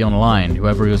guy might be online,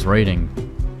 whoever he was raiding.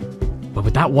 But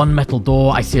with that one metal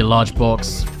door, I see a large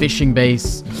box, fishing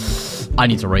base. I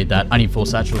need to raid that. I need 4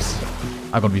 satchels.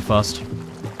 I gotta be fast.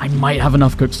 I might have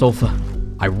enough cooked sulfur.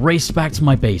 I raced back to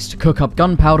my base to cook up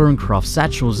gunpowder and craft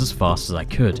satchels as fast as I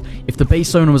could. If the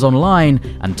base owner was online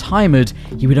and timed,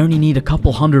 he would only need a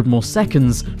couple hundred more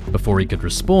seconds before he could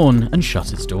respawn and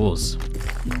shut its doors.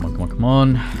 Come on, come on, come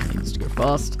on. I need this to go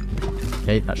fast.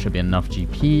 Okay, that should be enough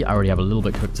GP. I already have a little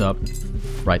bit cooked up.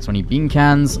 Right, so I need bean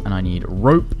cans, and I need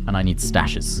rope, and I need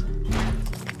stashes.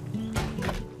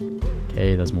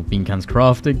 Okay, there's more bean cans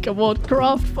crafted. Come on,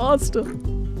 craft faster.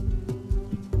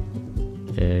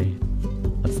 Okay,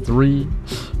 that's 3.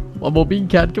 One more bean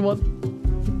can, come on.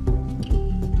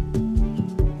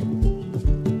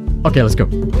 Okay, let's go.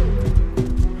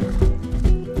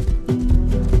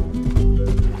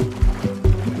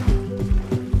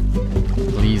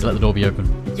 Please let the door be open.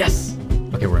 Yes!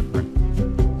 Okay, we're in, we're in.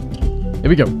 Here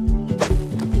we go.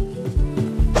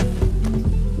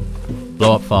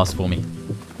 Blow up fast for me.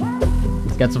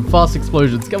 Let's get some fast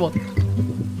explosions. Come on.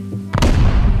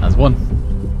 That's 1.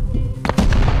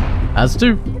 That's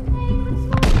 2.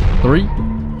 3.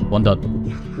 1 done.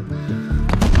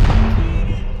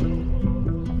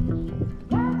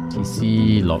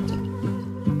 TC locked.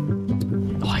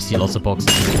 Oh, I see lots of boxes.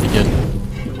 This is pretty good.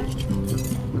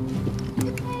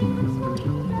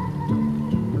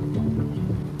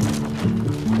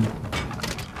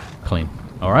 Clean.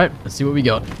 Alright, let's see what we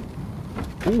got.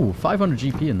 Ooh, 500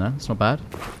 GP in there. That's not bad.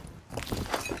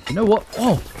 You know what?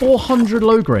 Oh, 400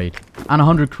 low grade and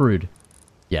 100 crude.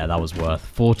 Yeah, that was worth.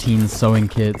 14 sewing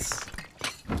kits.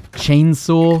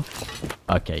 Chainsaw.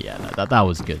 Okay, yeah, no, that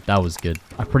was good. That was good.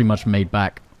 I pretty much made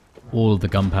back all of the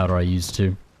gunpowder I used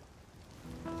to.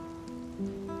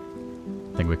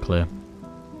 I think we're clear.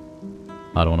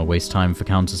 I don't want to waste time for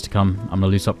counters to come. I'm going to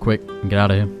loot up quick and get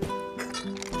out of here.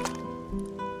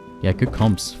 Yeah, good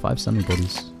comps. 5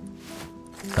 semi-bodies.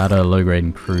 That low grade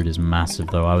and crude is massive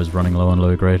though. I was running low on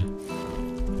low grade.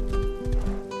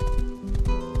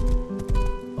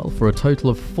 Well, for a total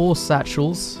of 4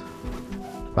 satchels,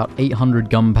 about 800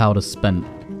 gunpowder spent.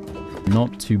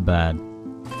 Not too bad.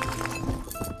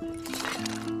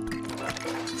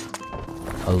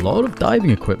 A lot of diving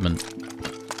equipment.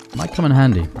 Might come in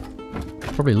handy.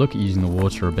 Probably look at using the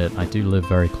water a bit. I do live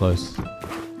very close.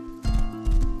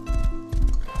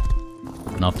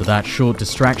 And after that short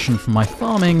distraction from my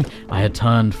farming, I had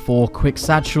turned 4 quick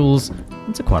satchels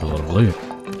into quite a lot of loot.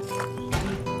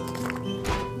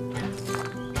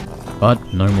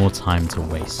 But no more time to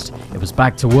waste. It was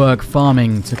back to work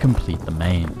farming to complete the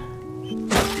main.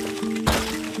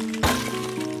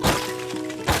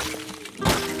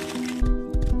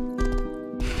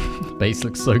 The base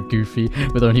looks so goofy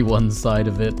with only one side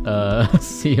of it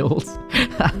sealed.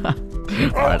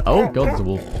 Alright, oh god, there's a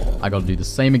wolf. I gotta do the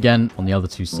same again on the other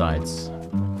 2 sides.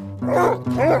 Huh?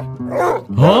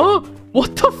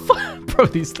 What the fuck? Bro,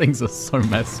 these things are so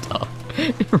messed up.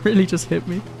 It really just hit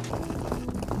me.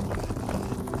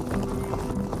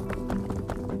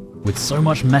 With so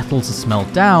much metal to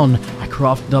smelt down, I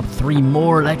crafted up 3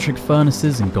 more electric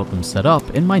furnaces and got them set up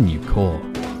in my new core.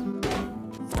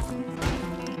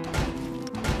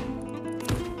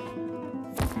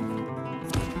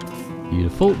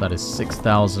 Beautiful, that is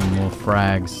 6,000 more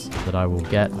frags that I will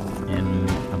get in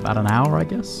about an hour, I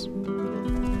guess.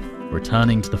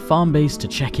 Returning to the farm base to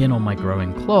check in on my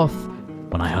growing cloth,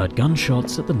 when I heard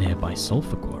gunshots at the nearby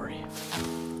sulfur quarry.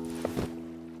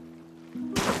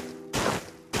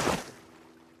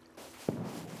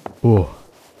 Oh,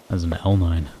 there's an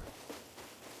L9.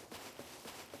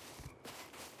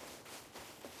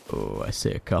 Oh, I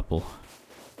see a couple.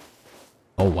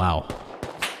 Oh, wow.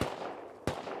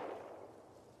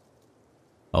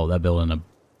 Oh, they're building a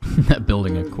they're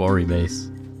building a quarry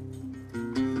base.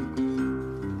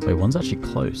 Wait, one's actually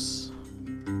close.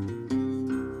 I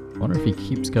wonder if he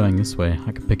keeps going this way.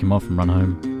 I could pick him off and run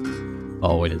home.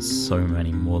 Oh, it is so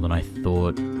many more than I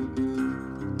thought.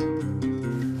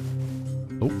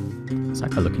 Oh, is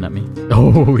that guy looking at me?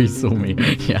 Oh, he saw me.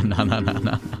 Yeah, no.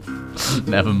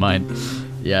 Never mind.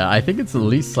 Yeah, I think it's at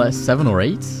least like 7 or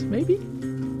 8, maybe? I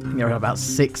think there are about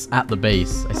 6 at the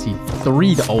base. I see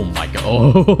 3. Oh my god.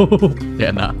 Oh,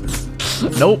 yeah, nah.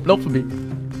 Nope, not for me.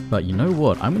 But you know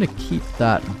what? I'm going to keep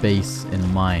that base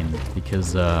in mind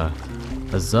because a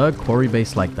Zerg quarry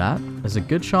base like that, there's a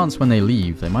good chance when they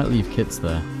leave, they might leave kits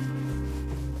there.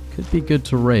 Could be good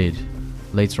to raid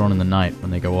later on in the night when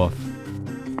they go off.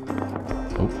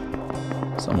 Oh,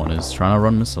 someone is trying to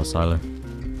run missile silo.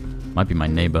 Might be my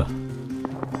neighbor.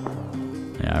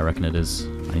 Yeah, I reckon it is.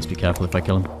 I need to be careful if I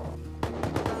kill him.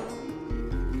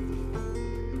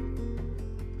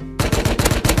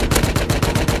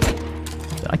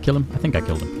 Did I kill him? I think I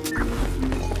killed him.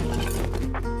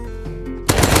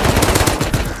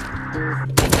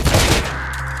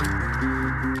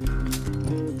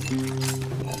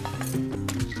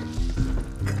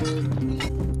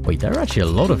 Wait, there are actually a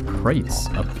lot of crates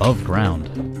above ground.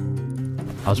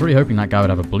 I was really hoping that guy would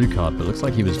have a blue card, but it looks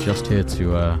like he was just here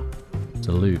to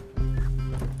loot.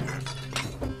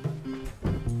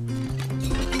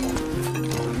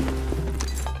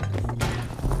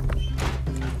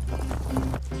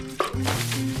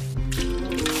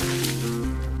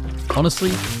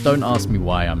 Honestly, don't ask me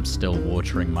why I'm still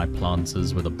watering my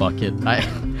planters with a bucket.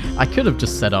 I could have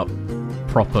just set up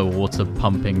proper water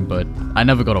pumping, but I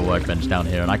never got a workbench down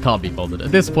here, and I can't be bothered.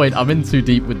 At this point, I'm in too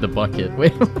deep with the bucket.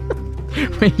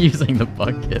 We're using the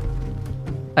bucket.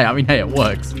 Hey, I mean, hey, it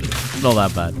works. It's not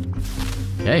that bad.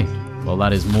 Okay, well,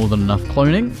 that is more than enough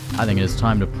cloning. I think it is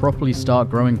time to properly start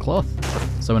growing cloth.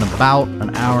 So in about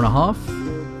an hour and a half,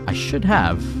 I should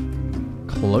have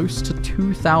close to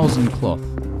 2,000 cloth.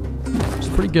 Which is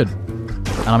pretty good.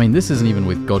 And I mean, this isn't even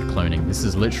with God cloning. This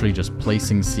is literally just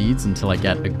placing seeds until I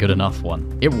get a good enough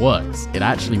one. It works. It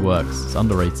actually works. It's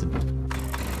underrated.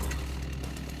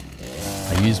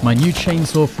 I used my new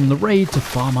chainsaw from the raid to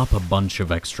farm up a bunch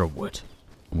of extra wood.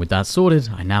 And with that sorted,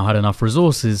 I now had enough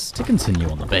resources to continue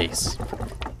on the base.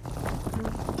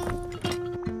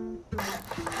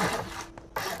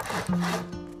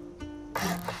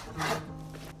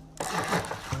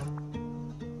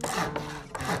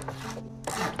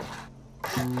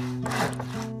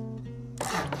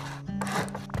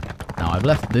 Now, I've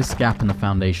left this gap in the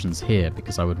foundations here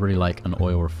because I would really like an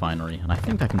oil refinery, and I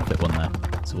think I can fit one there,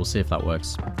 so we'll see if that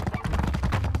works.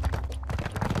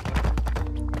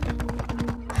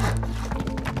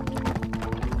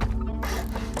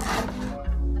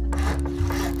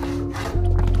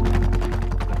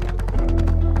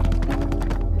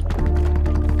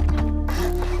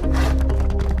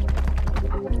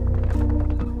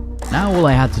 Now all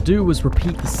I had to do was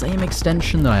repeat the same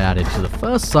extension that I added to the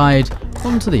first side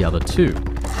onto the other two,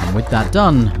 and with that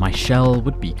done, my shell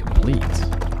would be complete.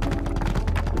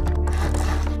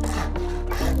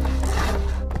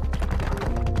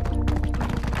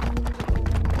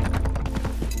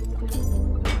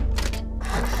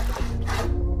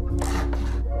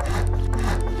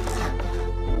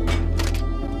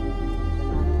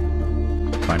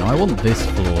 Right, now I want this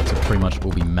floor to pretty much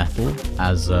all be metal,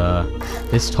 as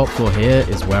this top floor here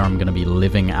is where I'm going to be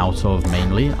living out of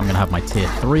mainly. I'm going to have my tier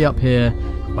 3 up here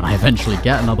when I eventually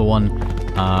get another one.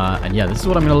 And yeah, this is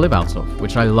what I'm going to live out of,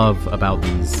 which I love about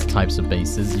these types of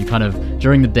bases. You kind of,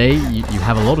 during the day, you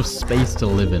have a lot of space to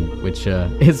live in, which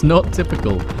is not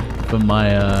typical for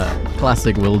my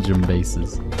classic WILLJUM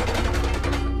bases.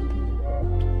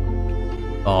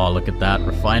 Oh, look at that.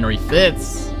 Refinery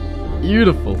fits.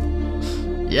 Beautiful.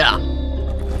 Yeah.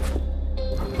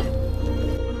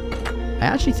 I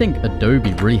actually think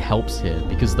Adobe really helps here,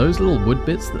 because those little wood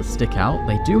bits that stick out,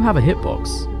 they do have a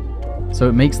hitbox. So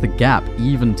it makes the gap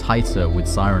even tighter with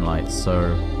siren lights.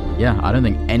 So yeah, I don't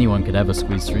think anyone could ever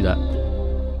squeeze through that.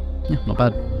 Yeah, not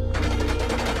bad.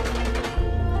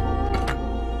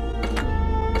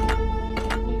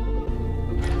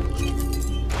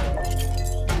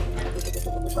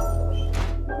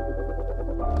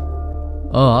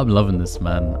 Oh, I'm loving this,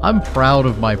 man. I'm proud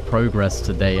of my progress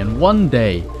today, and one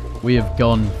day we have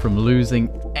gone from losing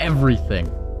everything.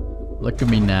 Look at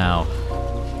me now.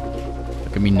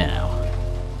 Look at me now.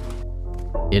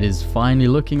 It is finally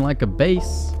looking like a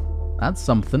base. That's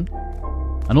something.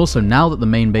 And also, now that the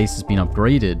main base has been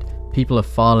upgraded, people are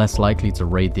far less likely to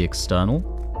raid the external,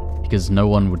 because no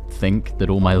one would think that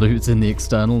all my loot's in the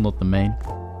external, not the main.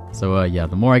 So yeah,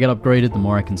 the more I get upgraded, the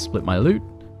more I can split my loot,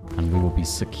 and we will be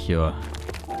secure.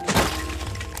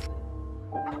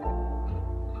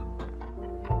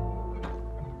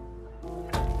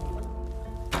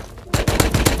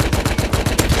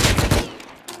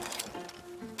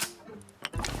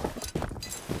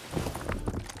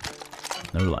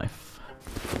 No life.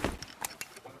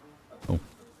 Oh.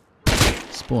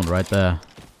 Spawned right there.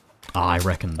 Ah, I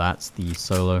reckon that's the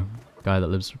solo guy that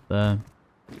lives there.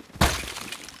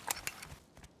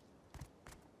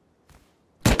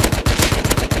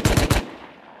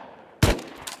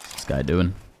 What's this guy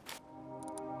doing?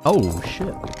 Oh,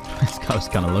 shit. This guy was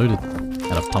kind of loaded.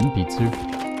 Had a pumpy, too.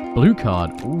 Blue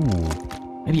card.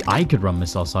 Ooh. Maybe I could run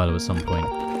missile silo at some point.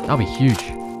 That'd be huge.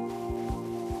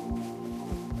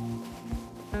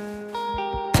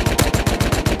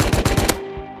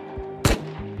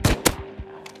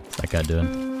 What's that guy doing?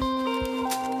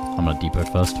 I'm gonna depot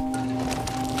first.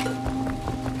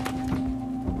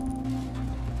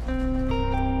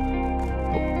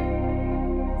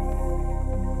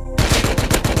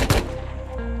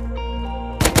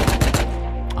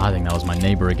 I think that was my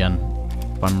neighbor again.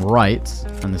 If I'm right,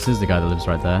 and this is the guy that lives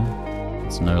right there,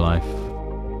 it's no life.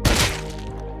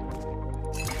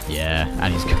 Yeah,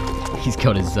 and he's good. He's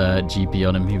got his GP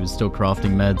on him. He was still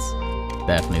crafting meds.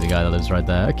 Definitely the guy that lives right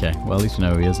there. Okay, well, at least we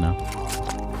know who he is now.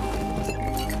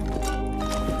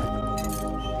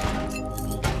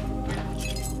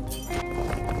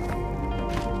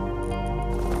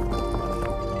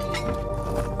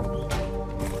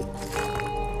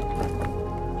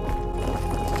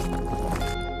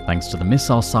 Thanks to the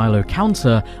missile silo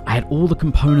counter, I had all the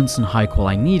components and high qual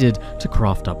I needed to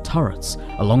craft up turrets.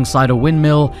 Alongside a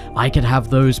windmill, I could have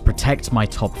those protect my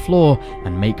top floor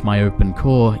and make my open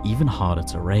core even harder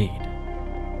to raid.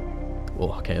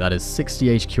 Oh, okay, that is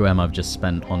 60 HQM I've just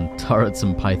spent on turrets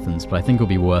and pythons, but I think it'll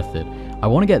be worth it. I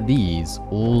want to get these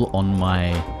all on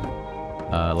my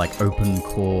like open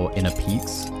core inner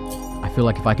peaks. I feel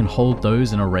like if I can hold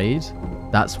those in a raid,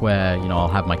 that's where, you know, I'll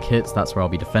have my kits, that's where I'll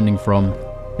be defending from.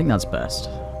 I think that's best.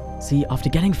 See, after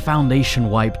getting Foundation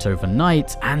wiped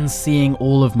overnight and seeing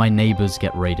all of my neighbors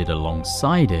get raided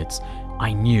alongside it,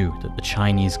 I knew that the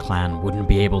Chinese clan wouldn't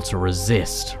be able to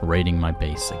resist raiding my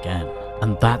base again.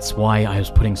 And that's why I was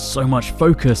putting so much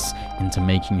focus into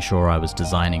making sure I was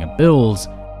designing a build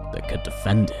that could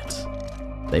defend it.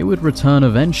 They would return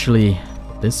eventually,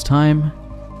 but this time,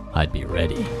 I'd be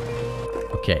ready.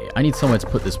 Okay, I need somewhere to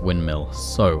put this windmill,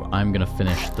 so I'm gonna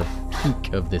finish the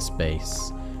peak of this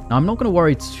base. Now, I'm not going to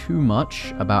worry too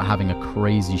much about having a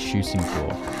crazy shooting floor,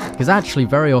 because actually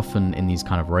very often in these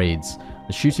kind of raids,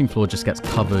 the shooting floor just gets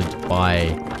covered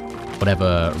by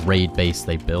whatever raid base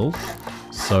they build.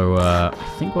 So I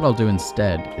think what I'll do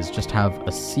instead is just have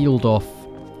a sealed off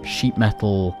sheet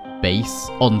metal base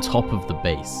on top of the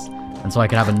base. And so I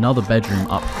could have another bedroom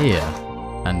up here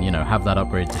and, you know, have that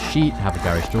upgraded to sheet, have a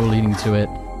garage door leading to it.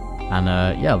 And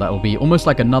yeah, that'll be almost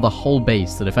like another whole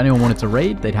base that if anyone wanted to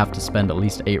raid, they'd have to spend at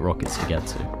least 8 rockets to get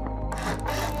to.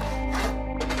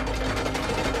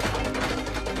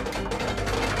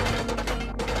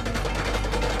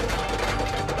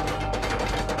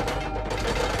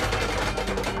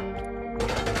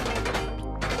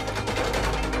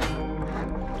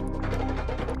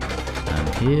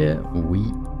 And here we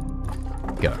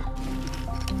go.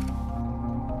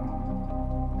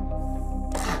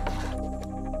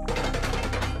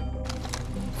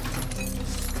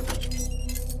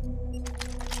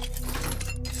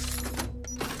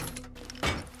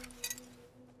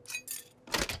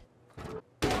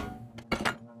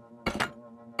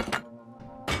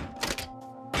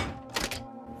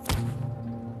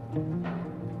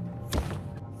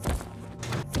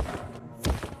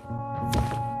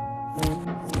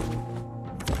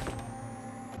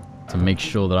 To make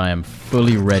sure that I am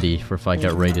fully ready for if I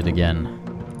get raided again.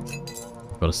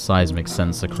 Got a seismic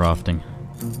sensor crafting.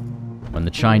 When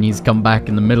the Chinese come back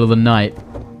in the middle of the night,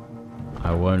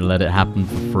 I won't let it happen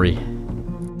for free.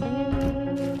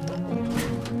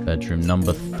 Bedroom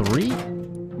number 3.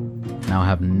 Now I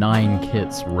have 9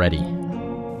 kits ready.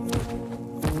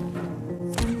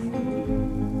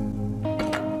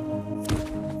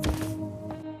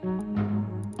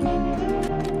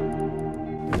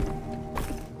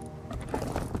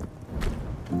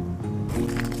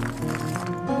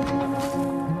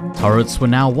 Turrets were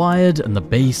now wired and the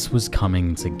base was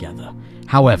coming together.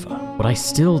 However, what I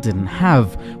still didn't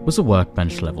have was a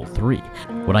workbench level 3.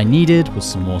 What I needed was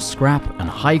some more scrap and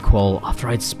high qual after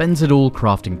I'd spent it all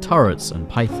crafting turrets and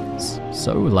pythons.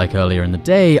 So, like earlier in the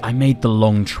day, I made the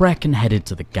long trek and headed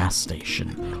to the gas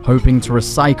station, hoping to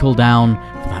recycle down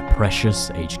for that precious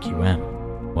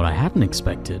HQM. What I hadn't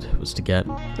expected was to get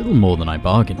a little more than I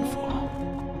bargained for.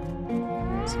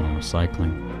 So I'm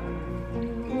recycling.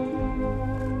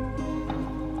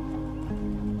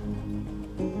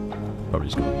 Probably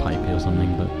just got a pipe here or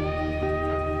something, but...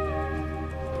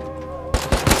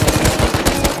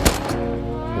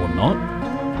 Or not.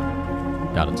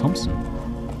 Got a Thompson.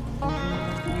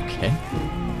 Okay.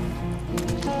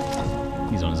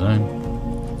 He's on his own.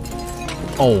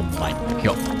 Oh my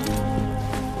god.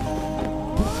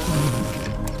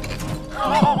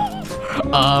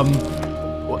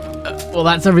 Well,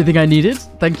 that's everything I needed.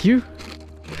 Thank you.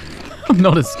 I'm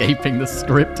not escaping the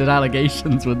scripted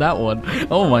allegations with that one.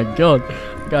 Oh my god.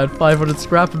 I got 500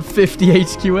 scrap and 50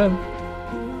 HQM.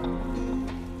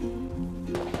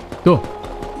 Cool.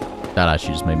 That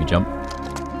actually just made me jump.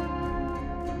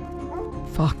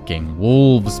 Fucking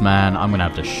wolves, man. I'm gonna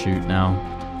have to shoot now.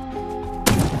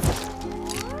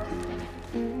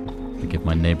 I give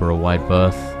my neighbor a wide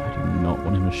berth. I do not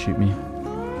want him to shoot me.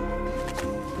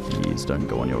 Please don't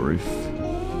go on your roof.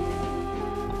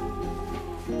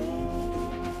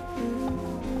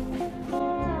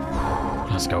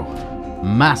 Let's go.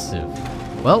 Massive.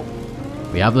 Well,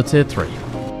 we have the tier 3.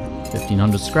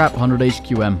 1500 scrap, 100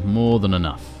 HQM, more than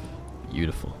enough.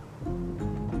 Beautiful.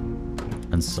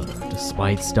 And And so,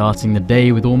 despite starting the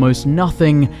day with almost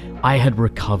nothing, I had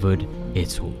recovered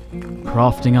it all,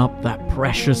 crafting up that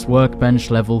precious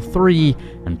workbench level 3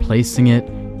 and placing it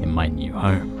in my new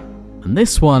home. And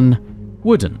this one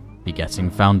wouldn't be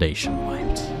getting foundation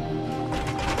wiped.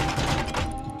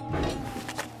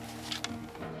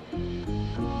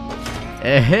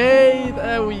 Hey,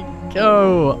 there we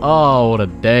go. Oh, what a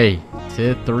day.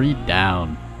 Tier 3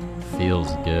 down.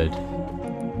 Feels good.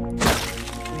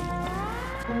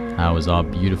 How is our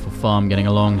beautiful farm getting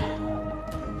along?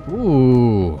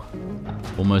 Ooh.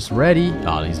 Almost ready.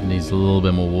 Ah, these needs a little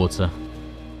bit more water.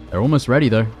 They're almost ready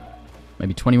though.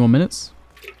 Maybe 20 more minutes.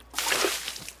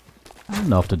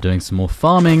 And after doing some more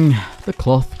farming, the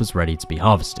cloth was ready to be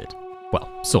harvested. Well,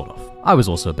 sort of. I was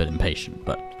also a bit impatient,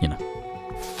 but, you know.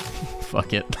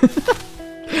 Fuck it.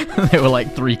 They were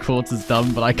like 3/4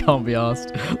 done, but I can't be arsed.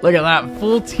 Look at that,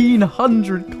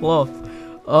 1,400 cloth.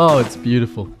 Oh, it's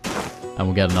beautiful. And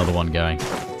we'll get another one going.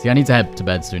 See, I need to head to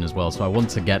bed soon as well, so I want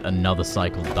to get another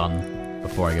cycle done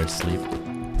before I go to sleep.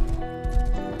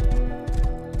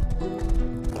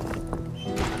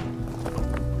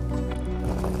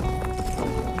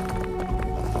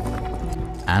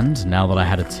 And now that I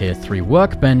had a tier 3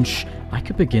 workbench, I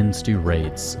could begin to do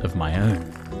raids of my own.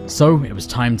 So it was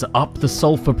time to up the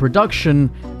sulfur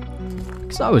production,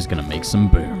 because I was going to make some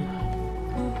boom.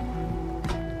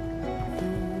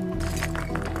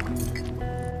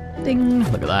 Ding!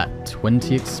 Look at that,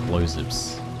 20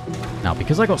 explosives. Now,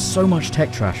 because I got so much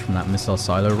tech trash from that missile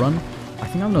silo run, I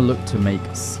think I'm going to look to make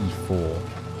C4.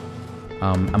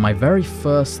 And my very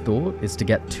first thought is to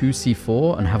get 2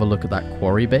 C4 and have a look at that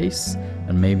quarry base,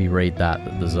 and maybe raid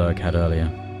that the Zerg had earlier.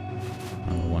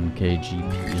 1k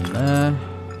GP in there.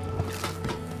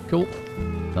 Cool.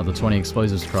 Another 20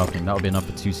 explosives crafting, that would be enough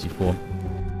for 2 C4.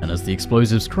 And as the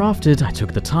explosives crafted, I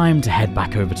took the time to head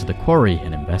back over to the quarry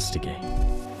and investigate.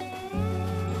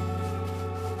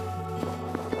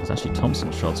 There's actually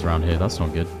Thompson shots around here, that's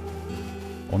not good.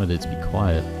 I wanted it to be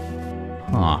quiet.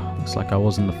 Huh, looks like I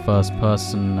wasn't the first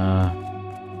person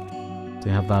to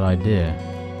have that idea.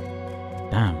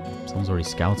 Damn, someone's already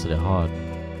scouted it hard.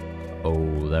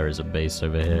 Oh, there is a base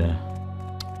over here.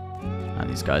 And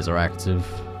these guys are active.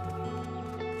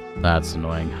 That's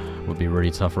annoying. Would be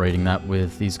really tough raiding that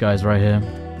with these guys right here.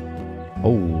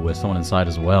 Oh, there's someone inside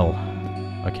as well.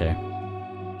 Okay.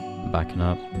 I'm backing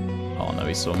up. Oh no,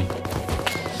 he saw me.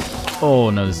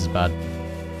 Oh no, this is bad.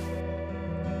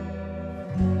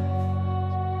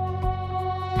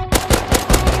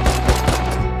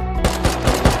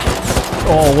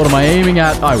 Oh, what am I aiming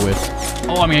at? I whiff.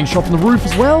 Oh, I'm getting shot from the roof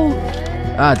as well.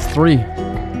 Ah, it's 3.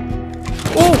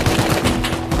 Oh!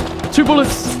 2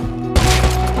 bullets!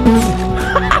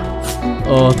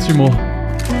 Oh, 2 more.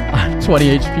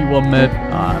 20 HP, 1 med.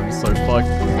 Ah, I'm so fucked.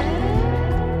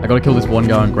 I gotta kill this one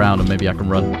guy on ground and maybe I can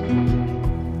run.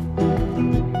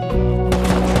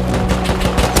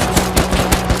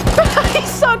 He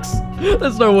sucks!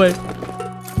 There's no way.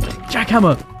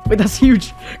 Jackhammer! Wait, that's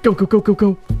huge! Go, go, go, go,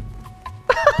 go!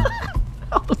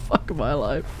 How the fuck am I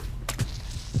alive?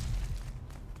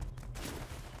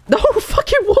 No,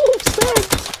 fucking wolves! Man.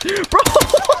 Bro,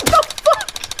 what the fuck?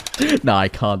 Nah, I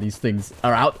can't. These things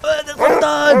are out. I'm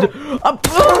done!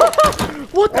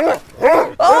 What the?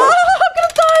 Oh, I'm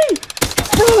gonna die!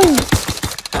 Bro!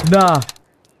 Nah.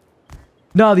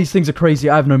 Nah, these things are crazy.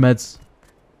 I have no meds.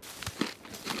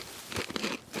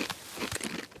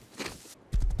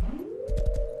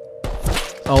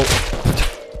 Oh.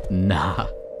 Nah.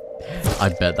 I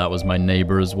bet that was my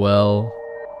neighbor as well.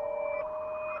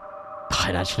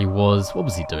 It actually was. What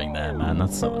was he doing there, man?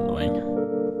 That's so annoying.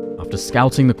 After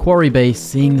scouting the quarry base,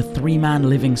 seeing the 3-man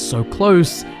living so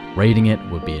close, raiding it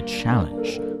would be a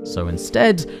challenge. So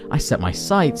instead, I set my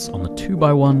sights on the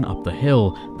 2x1 up the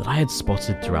hill that I had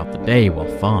spotted throughout the day while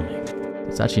farming.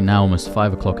 It's actually now almost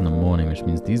 5 o'clock in the morning, which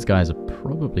means these guys are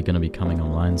probably going to be coming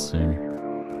online soon.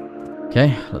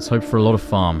 Okay, let's hope for a lot of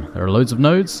farm. There are loads of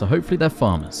nodes, so hopefully they're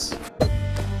farmers. I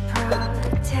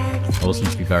also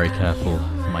need to be very careful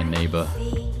for my neighbor.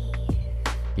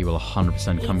 He will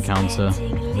 100% come counter.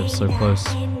 He lives so close.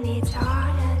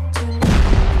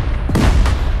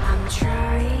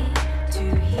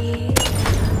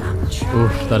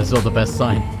 Oof, that is not the best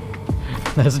sign.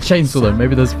 There's a chainsaw though.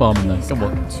 Maybe there's farm in there. Come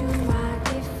on.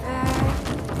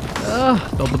 Ah,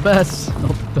 not the best.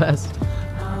 Not the best.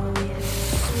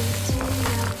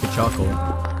 Good charcoal.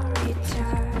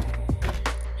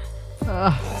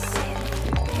 Ah.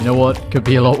 You know what? Could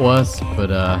be a lot worse, but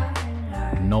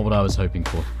not what I was hoping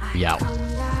for. Be out.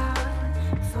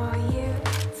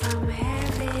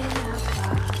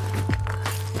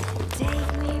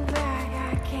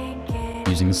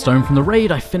 Using the stone from the raid,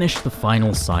 I finished the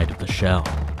final side of the shell.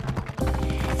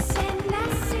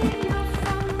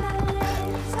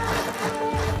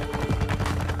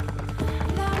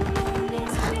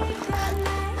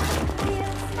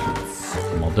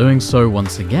 And while doing so,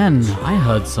 once again, I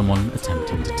heard someone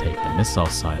attempting to take the missile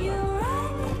silo.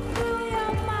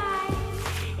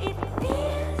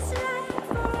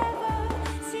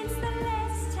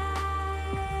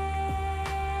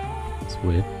 It's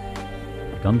weird.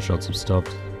 Gunshots have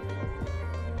stopped.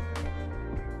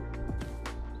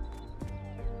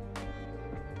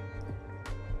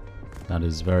 That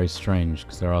is very strange,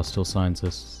 because there are still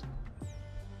scientists.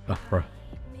 Oh, bro.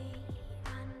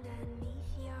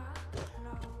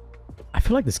 I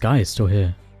feel like this guy is still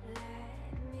here.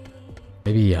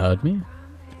 Maybe he heard me?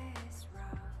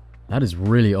 That is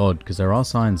really odd, because there are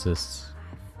scientists.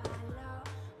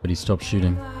 But he stopped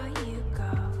shooting.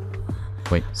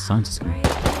 Wait, scientists coming.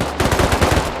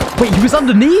 Wait, he was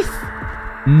underneath?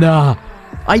 Nah.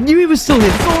 I knew he was still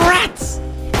here. It's all rats!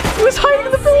 He was hiding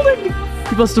in the building!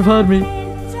 He must have heard me.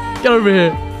 Get over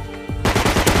here.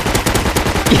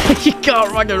 You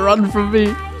can't fucking run from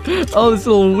me. Oh, this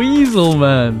little weasel,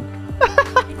 man.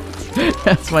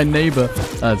 That's my neighbor.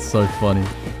 That's so funny.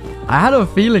 I had a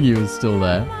feeling he was still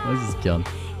there. Where's his gun?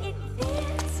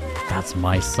 That's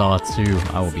my SAR too.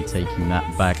 I will be taking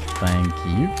that back. Thank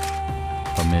you.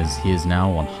 Problem is, he is now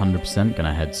 100%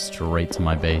 gonna head straight to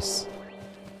my base.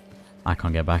 I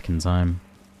can't get back in time.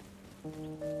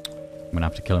 I'm gonna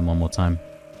have to kill him one more time.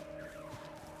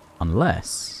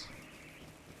 Unless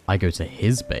I go to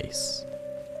his base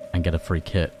and get a free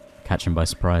kit. Catch him by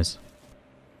surprise.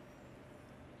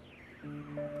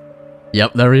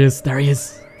 Yep, there he is. There he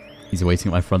is. He's waiting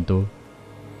at my front door.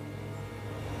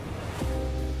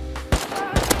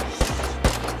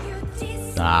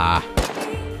 Ah.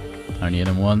 Only hit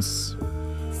him once.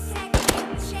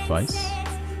 Twice.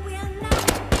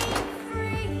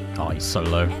 Oh, he's so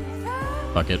low.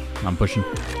 Fuck it. I'm pushing.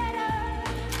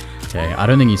 Okay, I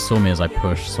don't think he saw me as I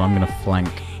pushed, so I'm gonna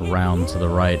flank around to the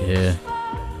right here.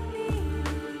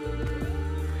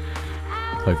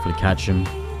 Hopefully catch him.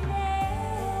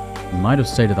 He might have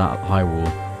stayed at that high wall.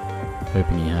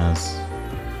 Hoping he has.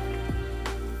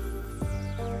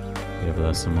 Get over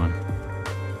there somewhere.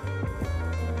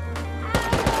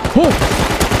 Oh!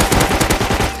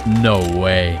 No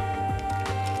way.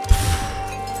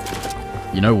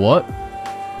 You know what?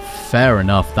 Fair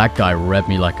enough. That guy read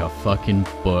me like a fucking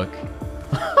book.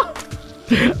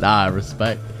 Nah,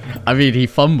 respect. I mean, he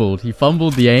fumbled. He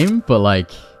fumbled the aim, but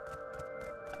like...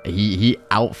 He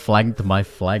outflanked my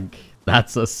flank.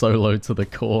 That's a solo to the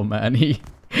core, man. He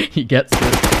gets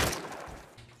it.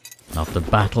 After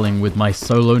battling with my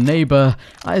solo neighbor,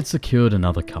 I had secured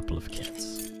another couple of kits.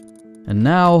 And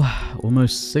now,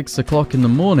 almost 6 o'clock in the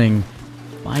morning,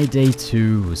 my day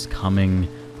 2 was coming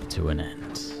to an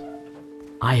end.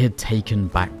 I had taken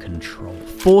back control,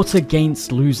 fought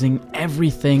against losing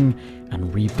everything,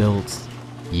 and rebuilt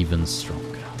even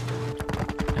stronger.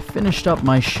 I finished up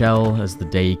my shell as the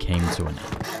day came to an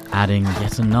end, adding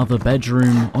yet another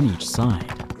bedroom on each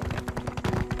side.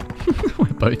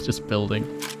 We're both just building.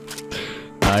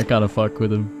 I kind of fuck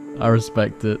with him. I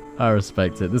respect it. I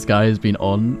respect it. This guy has been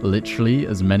on literally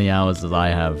as many hours as I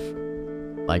have.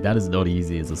 Like, that is not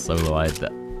easy as a solo. I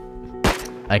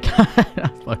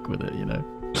can't fuck with it, you know.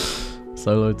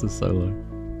 Solo to solo.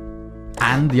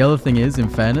 And the other thing is, in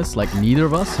fairness, like, neither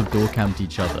of us have door camped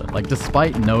each other. Like,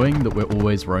 despite knowing that we're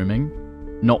always roaming,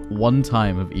 not one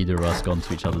time have either of us gone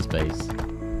to each other's base.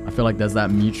 I feel like there's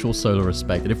that mutual solo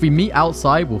respect. And if we meet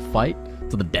outside, we'll fight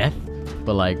to the death.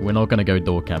 But, like, we're not gonna go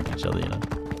door camp each other, you know.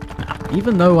 Now,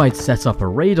 even though I'd set up a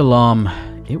raid alarm,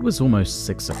 it was almost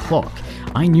 6 o'clock.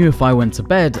 I knew if I went to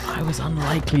bed, I was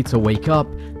unlikely to wake up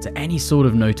to any sort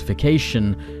of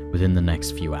notification within the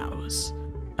next few hours.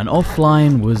 An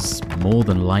offline was more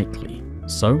than likely.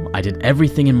 So, I did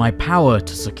everything in my power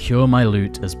to secure my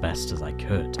loot as best as I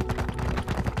could.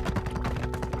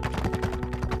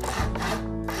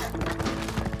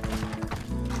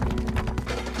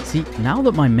 See, now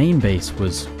that my main base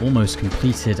was almost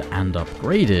completed and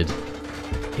upgraded,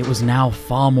 it was now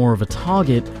far more of a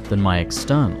target than my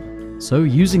external. So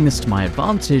using this to my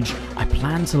advantage, I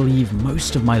plan to leave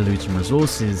most of my loot and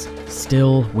resources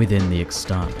still within the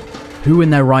external. Who in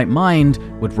their right mind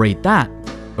would raid that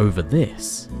over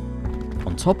this?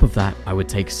 On top of that, I would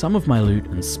take some of my loot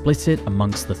and split it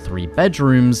amongst the 3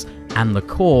 bedrooms and the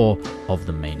core of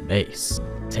the main base.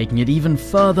 Taking it even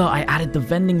further, I added the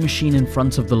vending machine in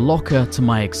front of the locker to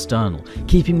my external,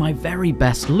 keeping my very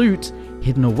best loot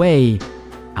hidden away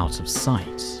out of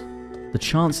sight. the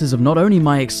chances of not only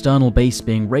my external base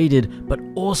being raided, but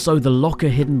also the locker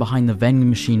hidden behind the vending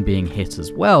machine being hit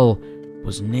as well,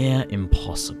 was near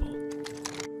impossible.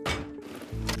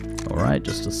 Alright,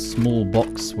 just a small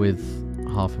box with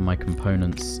half of my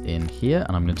components in here,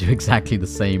 and I'm going to do exactly the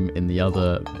same in the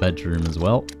other bedroom as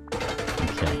well.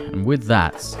 Okay, and with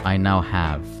that, I now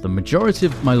have the majority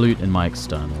of my loot in my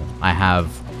external. I have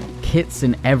kits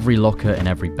in every locker in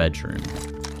every bedroom.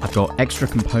 I've got extra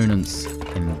components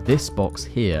in this box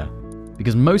here,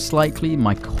 because most likely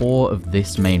my core of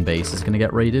this main base is going to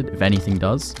get raided, if anything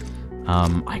does.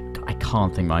 I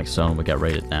can't think my external will get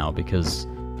raided now, because,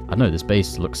 I don't know, this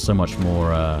base looks so much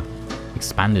more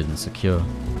expanded and secure.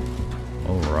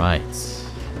 Alright.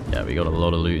 Yeah, we got a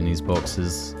lot of loot in these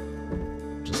boxes.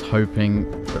 Just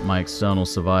hoping that my external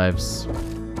survives.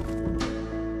 And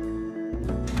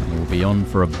we'll be on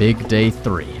for a big day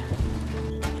 3.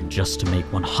 And just to make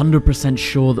 100%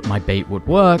 sure that my bait would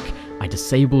work, I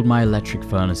disabled my electric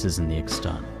furnaces in the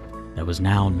external. There was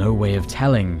now no way of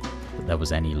telling that there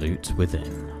was any loot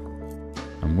within.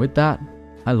 And with that,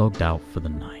 I logged out for the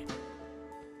night,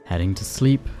 heading to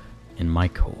sleep in my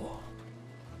core.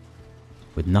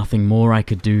 With nothing more I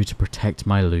could do to protect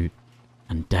my loot,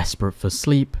 and desperate for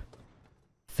sleep,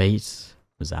 fate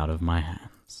was out of my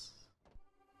hands.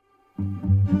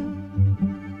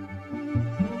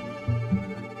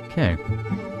 Okay.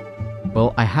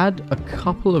 Well, I had a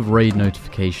couple of raid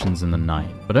notifications in the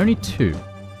night, but only 2.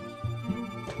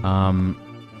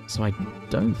 So I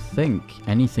don't think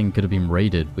anything could have been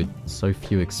raided with so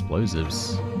few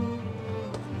explosives.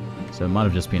 So it might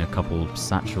have just been a couple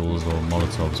satchels or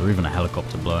molotovs or even a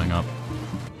helicopter blowing up.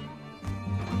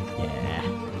 Yeah.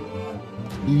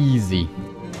 Easy.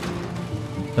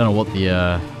 Don't know what the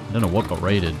I don't know what got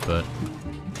raided, but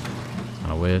it's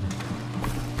kinda weird.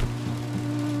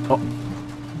 Oh.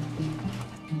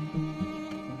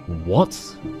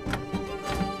 What?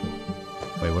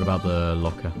 Wait, what about the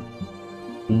locker?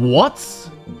 What?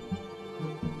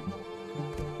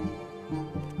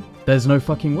 There's no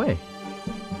fucking way.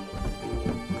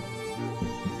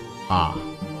 Ah.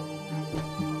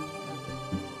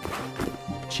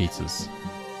 Cheaters.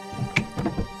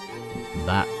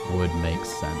 That would make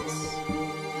sense.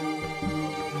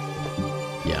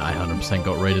 Yeah, I 100%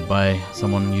 got raided by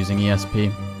someone using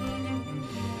ESP.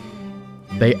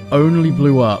 They only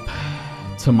blew up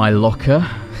to my locker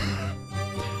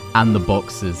and the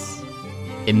boxes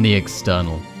in the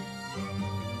external.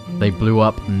 They blew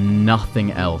up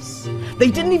nothing else. They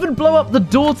didn't even blow up the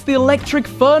door to the electric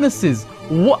furnaces.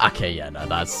 What? Okay, yeah, no,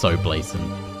 that's so blatant.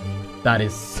 That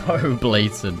is so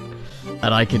blatant.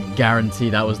 And I could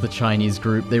guarantee that was the Chinese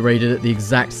group. They raided at the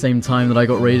exact same time that I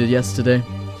got raided yesterday.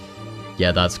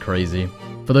 Yeah, that's crazy.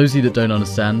 For those of you that don't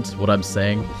understand what I'm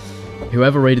saying,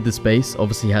 whoever raided this base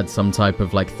obviously had some type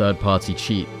of like third-party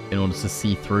cheat in order to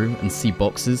see through and see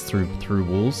boxes through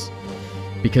walls.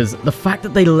 Because the fact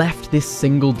that they left this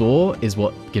single door is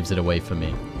what gives it away for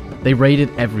me. They raided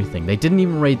everything. They didn't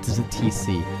even raid to the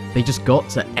TC. They just got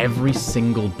to every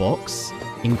single box,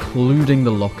 including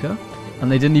the locker,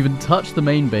 and they didn't even touch the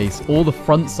main base or the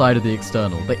front side of the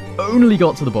external. They only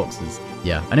got to the boxes.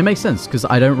 Yeah, and it makes sense, because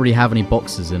I don't really have any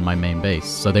boxes in my main base,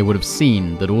 so they would have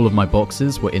seen that all of my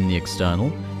boxes were in the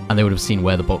external, and they would have seen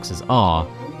where the boxes are.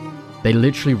 They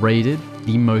literally raided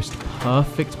the most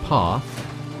perfect path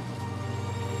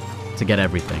to get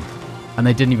everything. And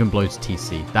they didn't even blow to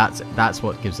TC. That's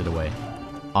what gives it away.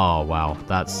 Oh wow,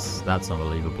 that's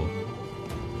unbelievable.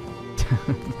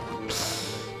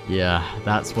 Yeah,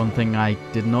 that's one thing I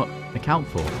did not account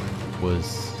for, was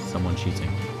someone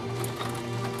cheating.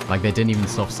 Like, they didn't even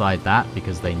soft side that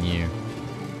because they knew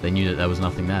that there was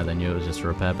nothing there. They knew it was just a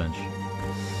repair bench.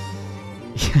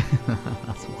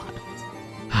 That's wild.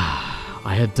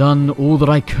 I had done all that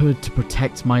I could to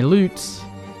protect my loot,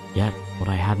 yet what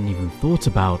I hadn't even thought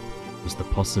about was the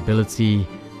possibility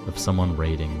of someone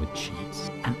raiding with cheats.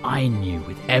 And I knew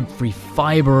with every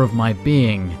fiber of my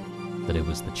being that it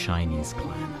was the Chinese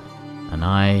clan. And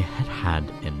I had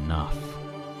had enough.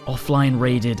 Offline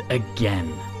raided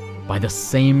again by the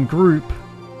same group,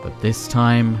 but this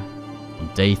time, on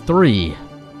day 3,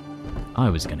 I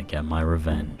was gonna get my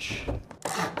revenge.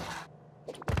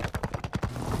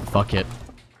 Fuck it.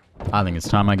 I think it's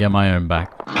time I get my own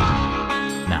back.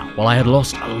 Now, while I had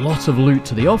lost a lot of loot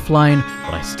to the offline,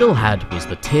 what I still had was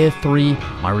the tier 3,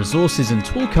 my resources and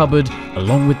tool cupboard,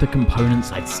 along with the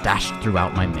components I'd stashed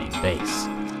throughout my main base.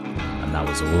 And that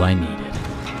was all I needed.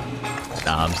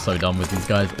 Nah, I'm so done with these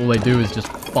guys. All they do is just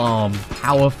farm.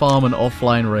 Power farm and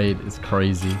offline raid is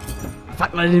crazy. The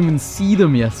fact that I didn't even see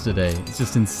them yesterday, it's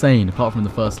just insane, apart from the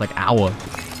first, like, hour.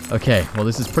 Okay, well,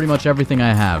 this is pretty much everything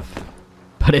I have.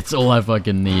 but it's all I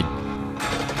fucking need.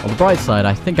 On the bright side,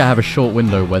 I think I have a short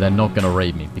window where they're not gonna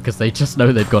raid me, because they just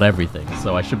know they've got everything,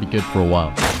 so I should be good for a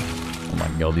while. Oh my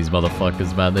god, these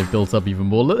motherfuckers, man, they've built up even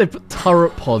more. Look, they've put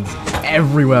turret pods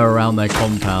everywhere around their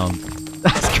compound.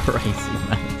 That's crazy,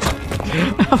 man.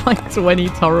 I have like 20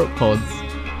 turret pods.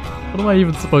 What am I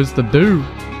even supposed to do?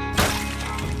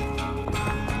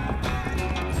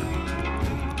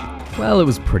 Well, it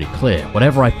was pretty clear.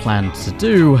 Whatever I planned to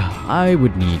do, I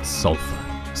would need sulfur.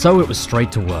 So it was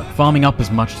straight to work, farming up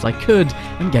as much as I could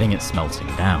and getting it smelting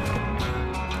down.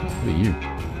 Who are you?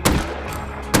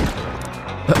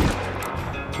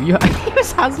 He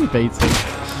was hazzy baiting.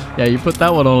 Yeah, you put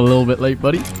that one on a little bit late,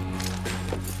 buddy.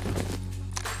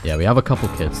 Yeah, we have a couple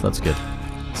kits. That's good.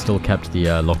 Still kept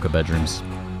the locker bedrooms.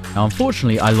 Now,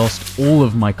 unfortunately, I lost all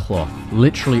of my cloth.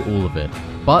 Literally all of it.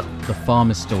 But the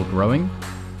farm is still growing,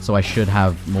 so I should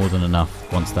have more than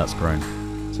enough once that's grown.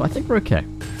 So I think we're okay.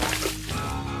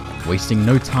 Wasting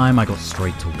no time, I got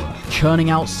straight to work, churning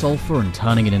out sulfur and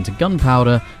turning it into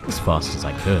gunpowder as fast as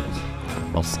I could.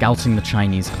 While scouting the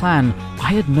Chinese clan,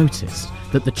 I had noticed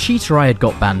that the cheater I had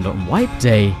got banned on Wipe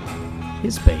Day,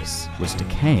 his base was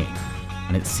decaying,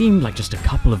 and it seemed like just a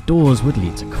couple of doors would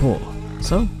lead to core,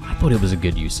 so I thought it was a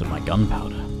good use of my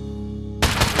gunpowder.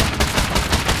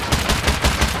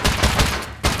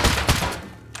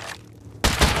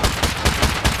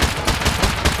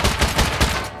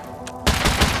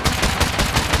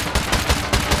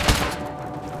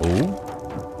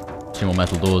 Oh, 2 more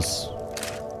metal doors.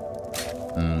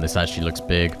 This actually looks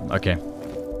big. Okay.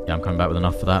 Yeah, I'm coming back with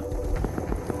enough for that.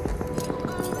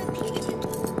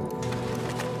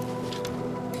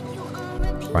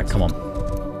 Right, come on.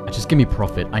 Just give me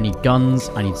profit. I need guns,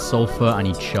 I need sulfur, I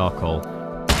need charcoal.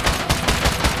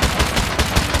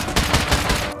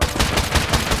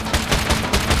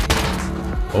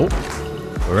 Oh,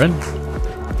 we're in.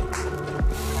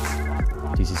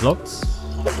 TC's locked.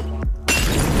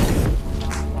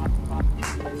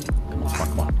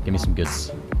 Come on. Give me some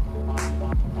goods.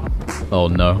 Oh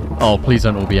no. Oh, please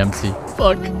don't all be empty.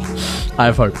 Fuck. I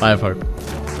have hope.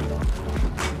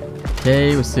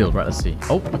 Okay, we're sealed. Right, let's see.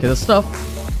 Oh, okay, there's stuff.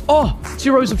 Oh,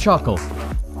 2 rows of charcoal.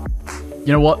 You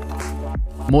know what?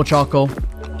 More charcoal.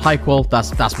 High qual.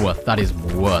 That's worth. That is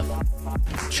worth.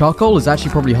 Charcoal is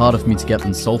actually probably harder for me to get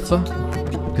than sulfur,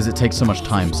 because it takes so much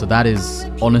time. So that is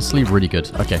honestly really good.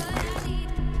 Okay.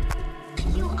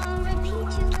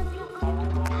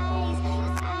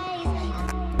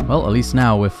 Well, at least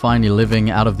now we're finally living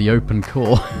out of the open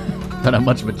core. Don't have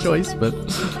much of a choice, but...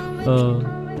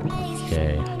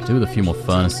 okay, I could do with a few more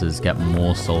furnaces, get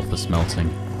more sulfur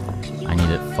smelting. I need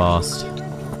it fast.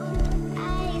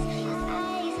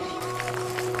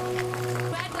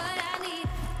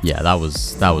 Yeah, that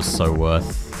was so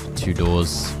worth 2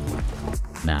 doors.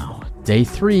 Now, day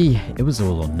 3, it was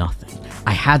all or nothing.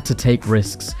 I had to take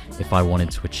risks if I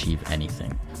wanted to achieve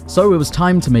anything. So it was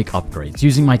time to make upgrades.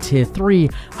 Using my tier 3,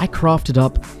 I crafted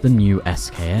up the new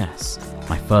SKS.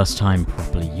 My first time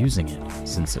properly using it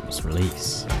since it was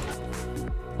released.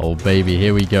 Oh baby,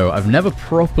 here we go. I've never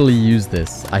properly used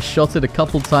this. I shot it a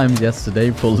couple times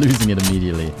yesterday before losing it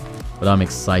immediately. But I'm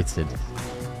excited.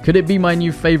 Could it be my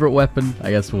new favorite weapon?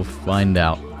 I guess we'll find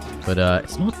out. But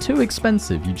it's not too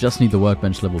expensive. You just need the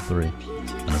workbench level 3.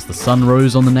 And as the sun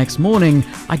rose on the next morning,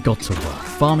 I got to work,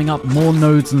 farming up more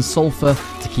nodes and sulfur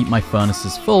to keep my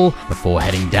furnaces full before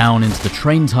heading down into the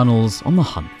train tunnels on the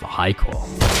hunt for high qual.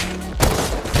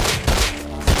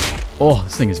 Oh,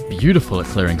 this thing is beautiful at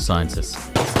clearing scientists.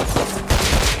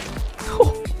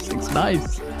 Oh, this thing's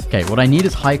nice. Okay, what I need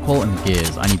is high qual and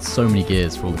gears. I need so many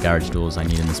gears for all the garage doors I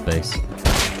need in this base.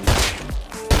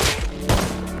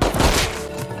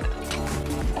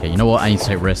 Okay, you know what? I need to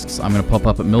take risks. I'm going to pop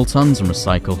up at mill tons and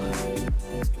recycle.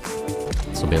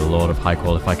 This will be a lot of high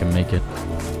qual if I can make it.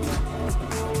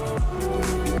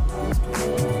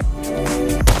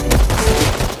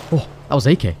 Oh, that was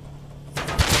AK.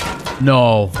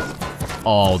 No.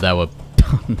 Oh, there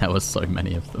were so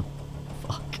many of them.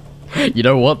 Fuck. You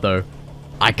know what, though?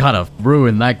 I kind of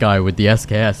ruined that guy with the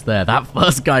SKS there. That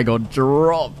first guy got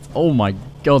dropped. Oh my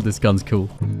god, this gun's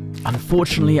cool.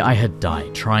 Unfortunately, I had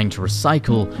died trying to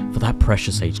recycle for that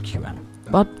precious HQM.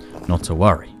 But not to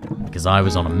worry, because I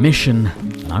was on a mission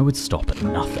and I would stop at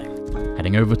nothing.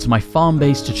 Heading over to my farm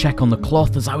base to check on the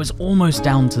cloth as I was almost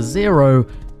down to 0,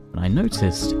 when I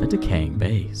noticed a decaying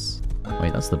base.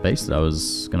 Wait, that's the base that I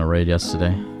was going to raid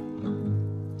yesterday.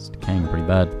 It's decaying pretty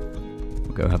bad.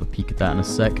 We'll go have a peek at that in a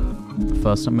sec.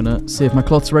 First, I'm going to see if my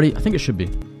cloth's ready. I think it should be.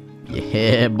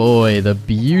 Yeah, boy, the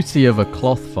beauty of a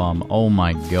cloth farm. Oh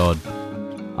my god.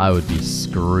 I would be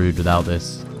screwed without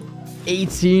this.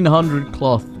 1800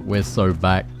 cloth. We're so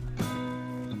back.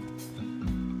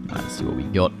 see what we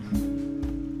got.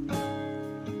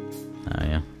 Oh,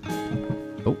 yeah.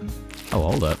 Oh. Oh,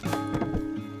 hold up.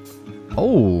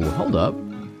 Oh, hold up.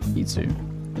 You too.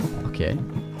 Okay.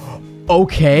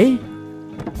 Okay.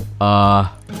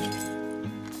 That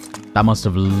must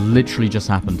have literally just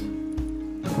happened.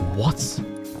 What?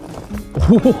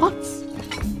 What?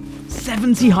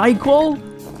 70 high qual?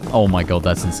 Oh my god,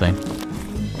 that's insane.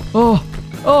 Oh,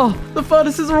 the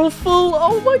furnaces are all full.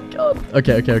 Oh my god.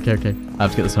 Okay. I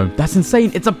have to get this home. That's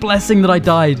insane. It's a blessing that I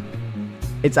died.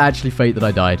 It's actually fate that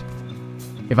I died.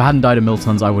 If I hadn't died of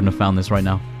Miltons, I wouldn't have found this right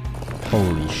now.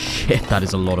 Holy shit, that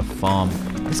is a lot of farm.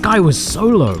 This guy was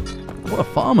solo. What a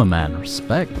farmer, man.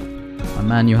 Respect. My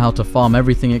man knew how to farm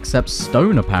everything except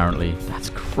stone, apparently. That's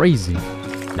crazy.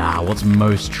 Nah, what's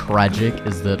most tragic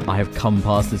is that I have come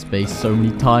past this base so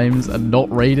many times and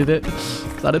not raided it,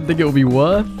 because I didn't think it would be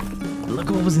worth. Look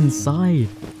what was inside.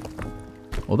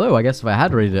 Although, I guess if I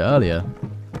had raided it earlier,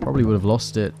 I probably would have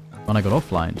lost it when I got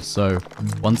offline. So,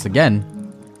 once again,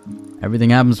 everything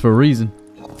happens for a reason.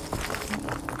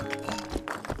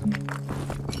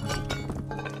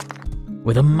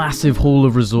 With a massive haul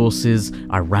of resources,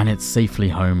 I ran it safely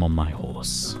home on my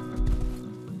horse.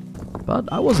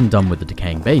 But I wasn't done with the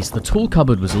decaying base. The tool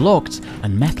cupboard was locked,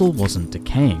 and metal wasn't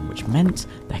decaying, which meant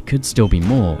there could still be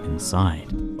more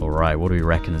inside. Alright, what do we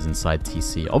reckon is inside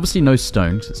TC? Obviously no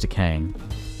stone, because it's decaying.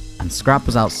 And scrap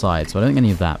was outside, so I don't think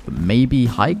any of that. But maybe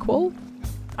high qual?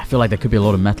 I feel like there could be a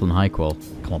lot of metal in high qual.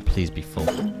 Come on, please be full.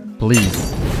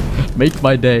 Please. Make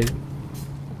my day.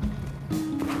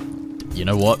 You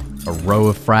know what? A row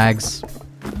of frags?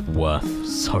 Worth.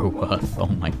 So worth. Oh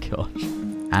my gosh.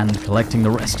 And collecting the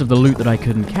rest of the loot that I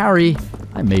couldn't carry,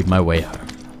 I made my way home.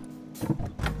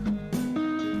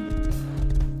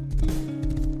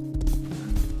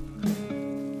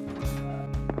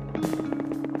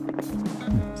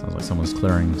 Sounds like someone's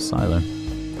clearing the silo.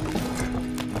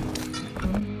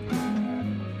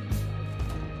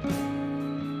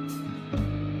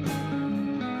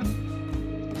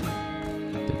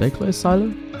 Did they clear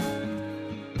silo?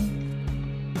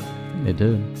 They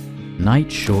did.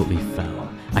 Night shortly fell.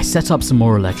 I set up some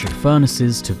more electric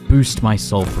furnaces to boost my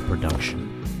sulfur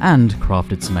production, and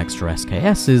crafted some extra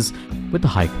SKSs with the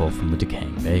high qual from the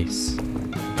decaying base.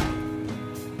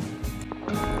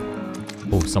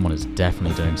 Oh, someone is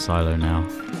definitely doing silo now.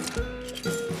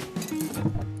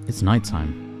 It's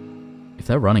nighttime. If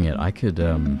they're running it, I could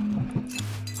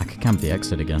camp the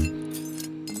exit again.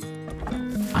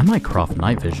 I might craft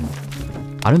night vision.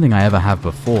 I don't think I ever have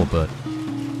before, but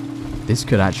this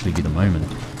could actually be the moment.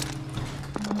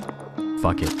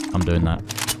 Fuck it, I'm doing that.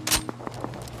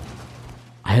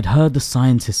 I had heard the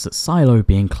scientists at Silo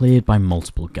being cleared by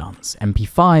multiple guns,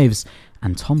 MP5s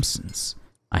and Thompsons.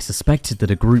 I suspected that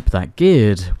a group that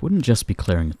geared wouldn't just be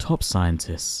clearing the top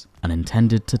scientists, and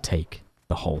intended to take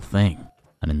the whole thing.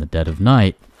 And in the dead of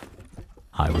night,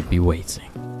 I would be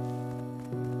waiting.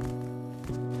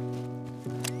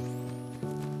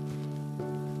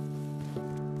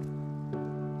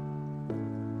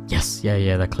 Yes,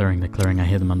 yeah, they're clearing, I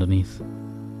hear them underneath.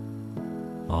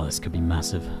 Oh, this could be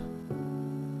massive.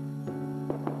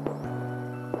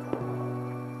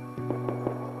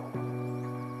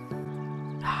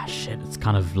 Ah, shit, it's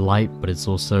kind of light, but it's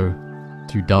also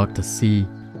too dark to see.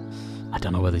 I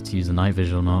don't know whether to use the night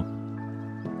vision or not.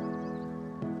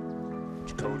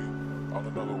 Cody, on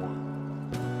another one.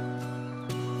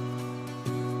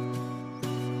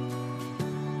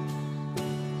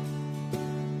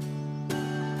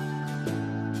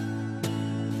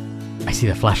 I see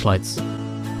their flashlights.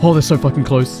 Oh, they're so fucking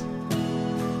close.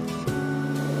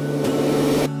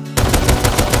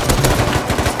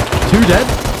 Two dead.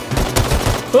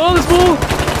 Oh, there's more.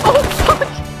 Oh, fuck.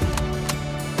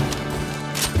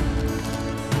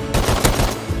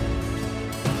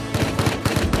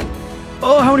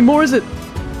 Oh, how many more is it?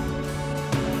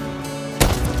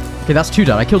 Okay, that's two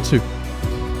dead. I killed two.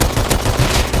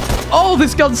 Oh,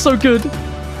 this gun's so good.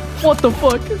 What the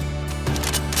fuck?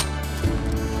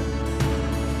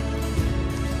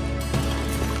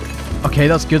 Okay,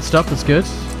 that's good stuff, that's good.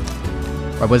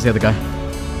 Right, where's the other guy?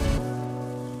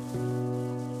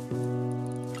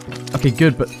 Okay,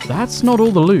 good, but that's not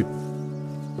all the loot.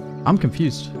 I'm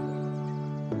confused.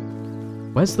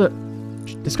 Where's the...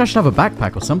 This guy should have a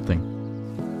backpack or something.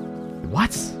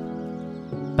 What?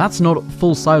 That's not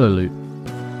full silo loot.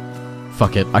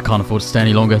 Fuck it, I can't afford to stay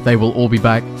any longer. They will all be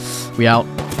back. We out.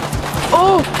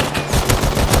 Oh!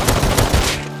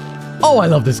 Oh, I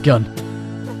love this gun.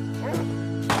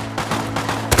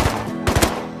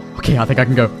 Okay, I think I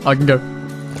can go.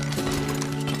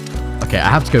 Okay, I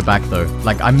have to go back though.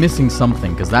 Like, I'm missing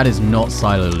something because that is not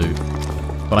silo loot.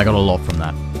 But I got a lot from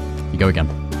that. You go again.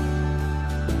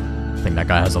 I think that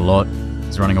guy has a lot.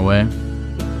 He's running away.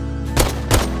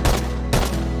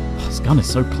 Oh, this gun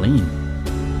is so clean.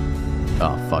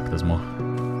 Oh, fuck, there's more.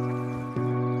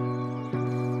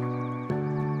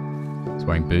 He's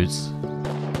wearing boots.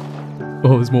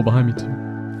 Oh, there's more behind me too.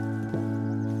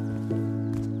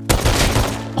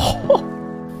 Oh,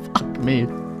 fuck me.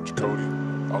 Cody,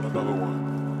 on another one.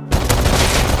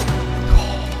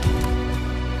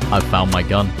 I've found my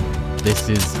gun.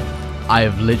 I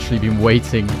have literally been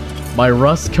waiting my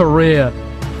Rust career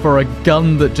for a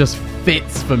gun that just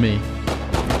fits for me.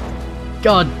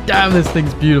 God damn, this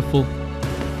thing's beautiful.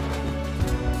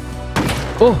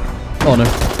 Oh no.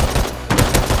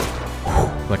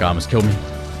 That guy almost killed me.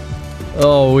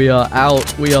 Oh, we are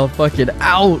out. We are fucking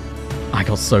out. I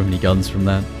got so many guns from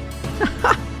that.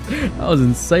 That was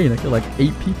insane. I killed like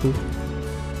 8 people.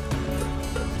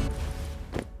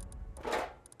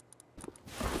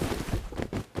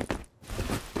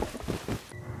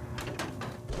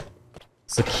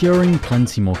 Securing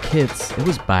plenty more kits, it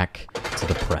was back to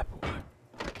the prep work.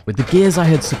 With the gears I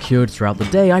had secured throughout the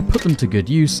day, I put them to good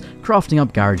use, crafting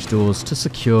up garage doors to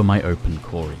secure my open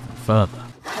core even further.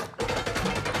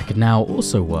 I could now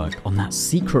also work on that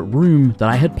secret room that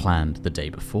I had planned the day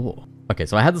before. Okay,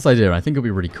 so I had this idea and I think it'll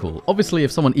be really cool. Obviously,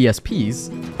 if someone ESPs,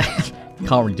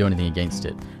 can't really do anything against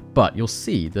it. But you'll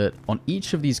see that on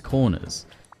each of these corners,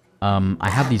 I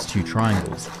have these 2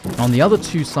 triangles. On the other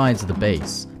 2 sides of the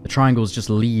base, the triangles just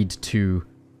lead to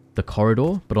the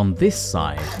corridor. But on this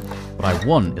side, what I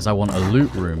want is I want a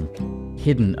loot room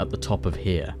hidden at the top of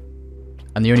here.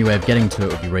 And the only way of getting to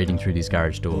it would be raiding through these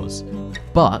garage doors.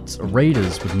 But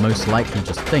raiders would most likely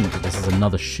just think that this is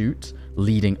another chute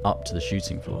leading up to the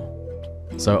shooting floor.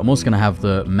 So I'm also going to have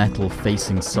the metal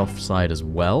facing soft side as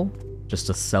well, just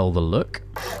to sell the look.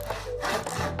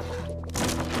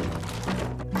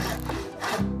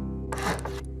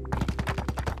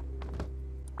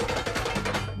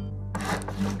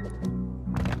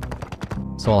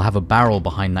 So I'll have a barrel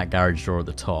behind that garage door at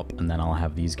the top, and then I'll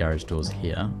have these garage doors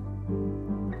here.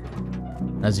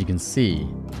 As you can see,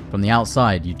 from the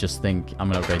outside, you just think, I'm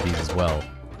going to upgrade these as well.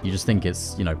 You just think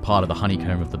it's, you know, part of the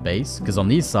honeycomb of the base. Because on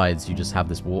these sides, you just have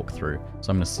this walkthrough. So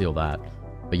I'm going to seal that.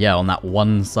 But yeah, on that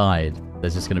one side,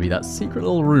 there's just going to be that secret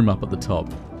little room up at the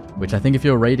top. Which I think if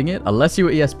you're raiding it, unless you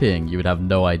were ESPing, you would have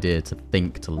no idea to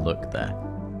think to look there.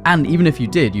 And even if you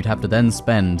did, you'd have to then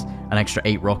spend an extra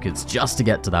 8 rockets just to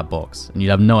get to that box. And you'd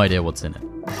have no idea what's in it.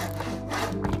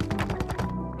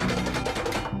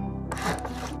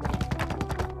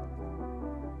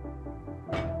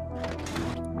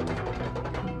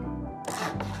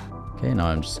 Okay, now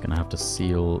I'm just going to have to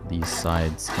seal these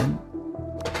sides in.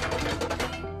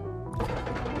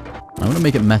 I'm going to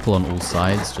make it metal on all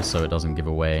sides, just so it doesn't give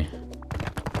away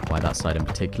why that side in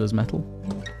particular is metal.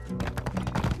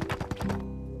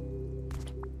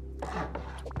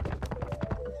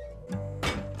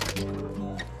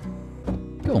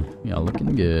 Cool, yeah,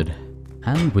 looking good.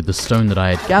 And with the stone that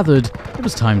I had gathered, it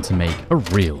was time to make a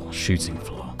real shooting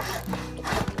floor.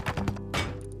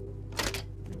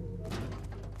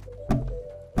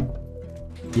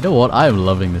 You know what? I am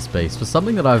loving this base. For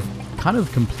something that I've kind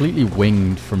of completely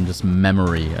winged from just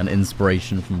memory and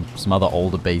inspiration from some other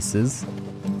older bases,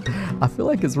 I feel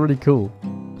like it's really cool.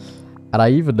 And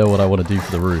I even know what I want to do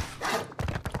for the roof.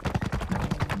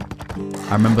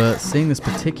 I remember seeing this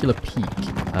particular peak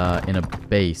in a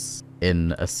base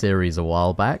in a series a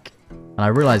while back. And I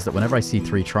realized that whenever I see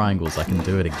 3 triangles, I can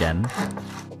do it again.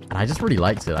 And I just really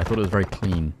liked it. I thought it was very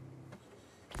clean.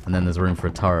 And then there's room for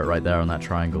a turret right there on that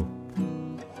triangle.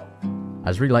 I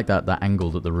just really like that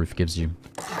angle that the roof gives you.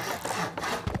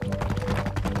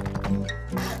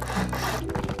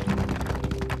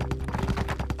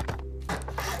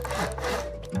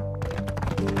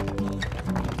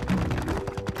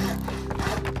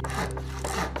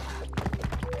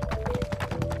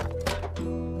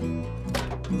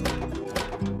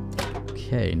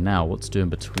 Okay, now what's to do in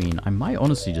between? I might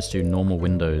honestly just do normal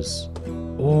windows.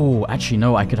 Oh, actually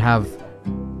no, I could have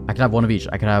one of each.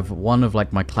 I could have one of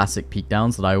like my classic peak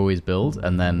downs that I always build,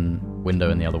 and then window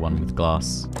in the other one with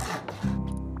glass.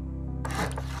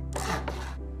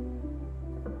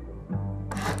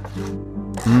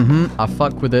 I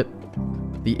fuck with it.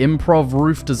 The improv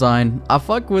roof design. I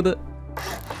fuck with it.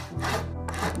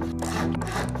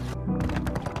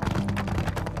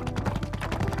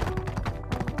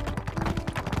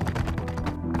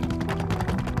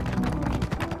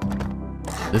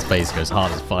 This base goes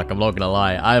hard as fuck, I'm not gonna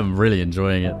lie. I am really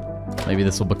enjoying it. Maybe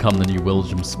this will become the new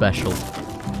WILLJUM'S special.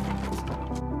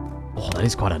 Oh, that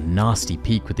is quite a nasty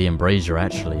peak with the embrasure,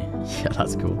 actually. Yeah,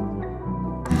 that's cool.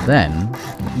 Then,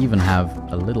 even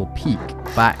have a little peek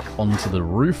back onto the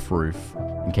roof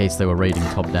in case they were raiding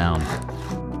top down.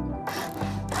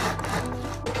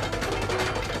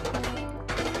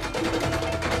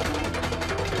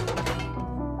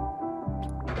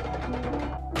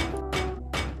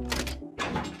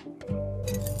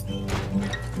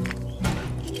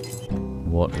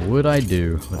 What would I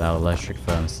do without electric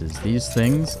furnaces? These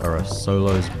things are a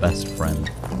solo's best friend.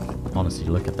 Honestly,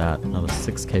 look at that. Another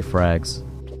 6k frags.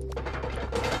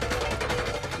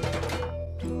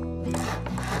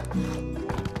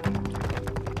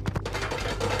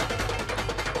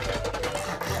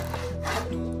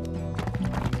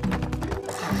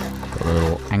 Got a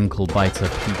little ankle biter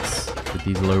peaks with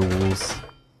these low walls.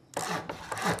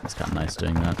 It's kind of nice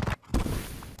doing that.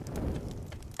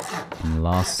 And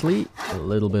lastly, a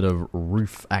little bit of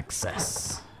roof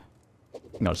access. I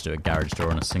think I'll just do a garage door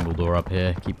and a single door up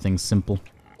here. Keep things simple.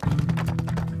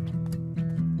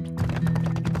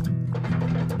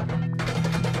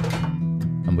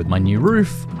 And with my new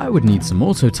roof, I would need some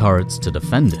auto turrets to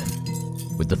defend it.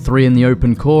 With the 3 in the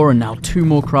open core and now 2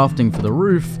 more crafting for the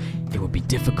roof, it would be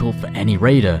difficult for any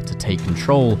raider to take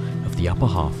control of the upper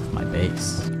half of my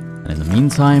base. And in the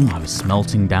meantime, I was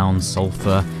smelting down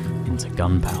sulfur into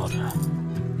gunpowder.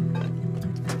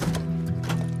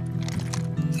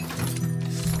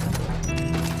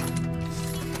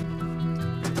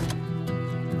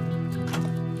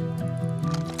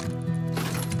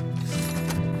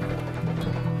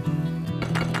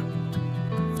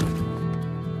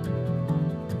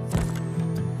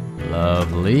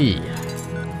 Lovely.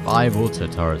 5 auto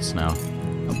turrets now.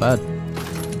 Not bad.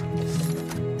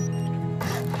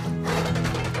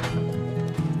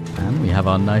 And we have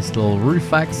our nice little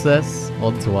roof access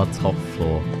onto our top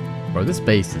floor. Bro, this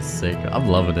base is sick. I'm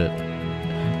loving it.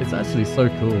 It's actually so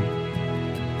cool.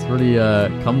 It's really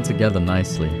come together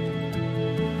nicely.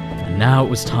 And now it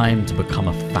was time to become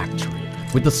a factory.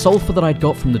 With the sulfur that I'd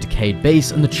got from the decayed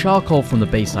base and the charcoal from the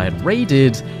base I had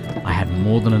raided, I had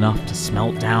more than enough to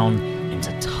smelt down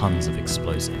into tons of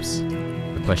explosives.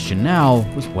 The question now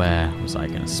was, where was I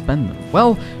going to spend them?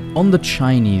 Well, on the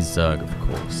Chinese Zerg, of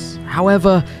course.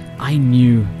 However, I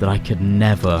knew that I could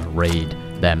never raid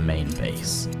their main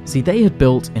base. See, they had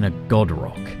built in a god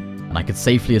rock, and I could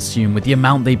safely assume with the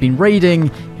amount they'd been raiding,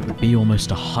 it would be almost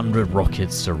 100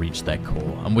 rockets to reach their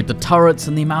core. And with the turrets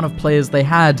and the amount of players they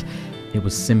had, it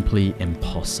was simply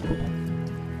impossible.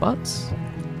 But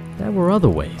there were other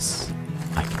ways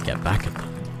I could get back at them.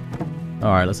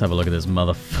 Alright, let's have a look at this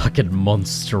motherfucking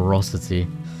monstrosity.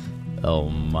 Oh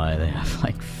my, they have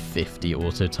like 50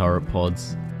 auto turret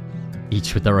pods.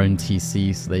 Each with their own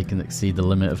TC so they can exceed the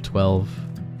limit of 12.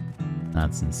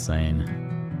 That's insane.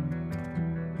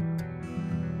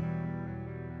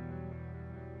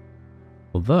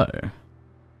 Although,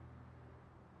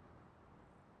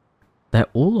 they're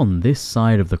all on this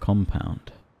side of the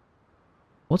compound.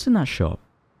 What's in that shop?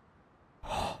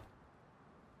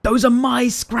 Those are my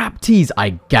scrap teas!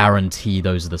 I guarantee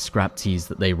those are the scrap teas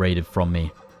that they raided from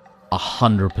me.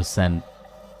 100%.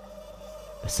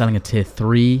 They're selling a tier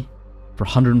 3 for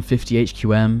 150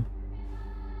 HQM.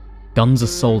 Guns are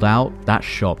sold out. That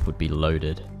shop would be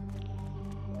loaded.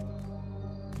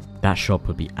 That shop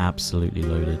would be absolutely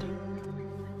loaded.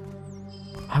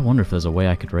 I wonder if there's a way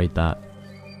I could raid that.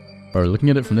 Bro, looking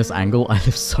at it from this angle, I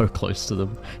live so close to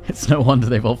them. It's no wonder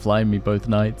they've offlined me both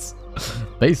nights.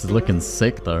 Base is looking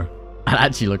sick, though. It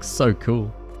actually looks so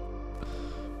cool.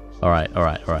 Alright.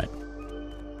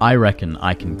 I reckon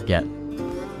I can get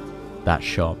that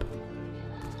shop.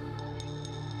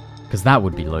 Because that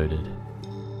would be loaded.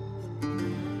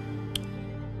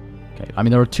 Okay, I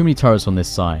mean, there are too many turrets on this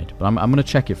side, but I'm going to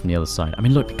check it from the other side. I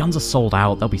mean, look, the guns are sold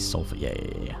out. They'll be sold for...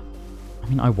 Yeah. I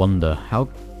mean, I wonder, how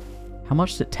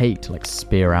much does it take to, like,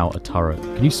 spear out a turret?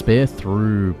 Can you spear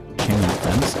through chain link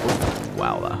fence? Oh,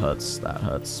 wow, that hurts. That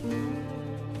hurts.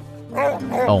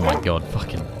 Oh my god,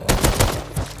 fucking...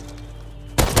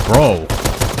 Bro,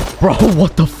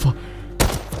 what the fuck?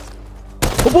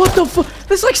 What the fuck?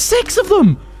 There's like 6 of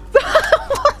them!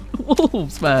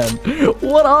 Wolves, man.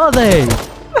 What are they?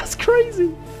 That's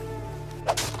crazy.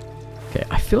 Okay,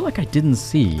 I feel like I didn't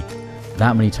see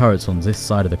that many turrets on this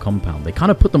side of the compound. They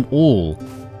kind of put them all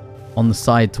on the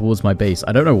side towards my base.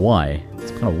 I don't know why.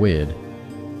 It's kind of weird.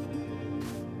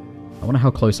 I wonder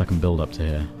how close I can build up to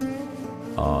here.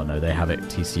 Oh no, they have it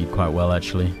TC'd quite well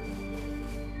actually.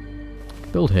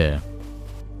 Build here.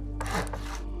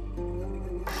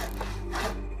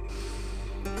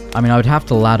 I mean, I would have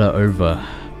to ladder over,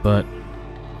 but...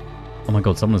 Oh my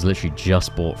god, someone's literally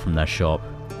just bought from their shop.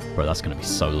 Bro, that's going to be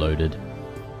so loaded.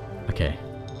 Okay.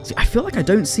 See, I feel like I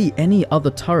don't see any other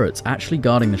turrets actually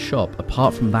guarding the shop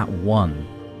apart from that one.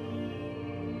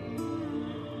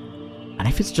 And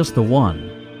if it's just the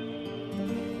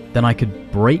one, then I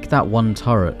could break that one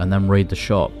turret and then raid the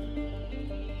shop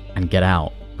and get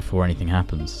out before anything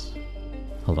happens.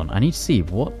 Hold on, I need to see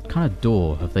what kind of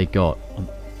door have they got.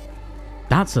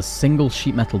 That's a single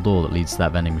sheet metal door that leads to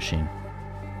that vending machine.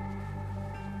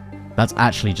 That's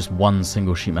actually just one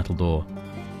single sheet metal door.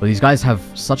 But these guys have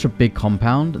such a big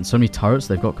compound and so many turrets,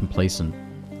 they've got complacent.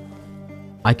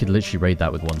 I could literally raid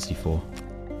that with 1c4.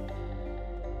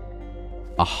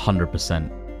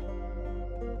 100%.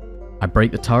 I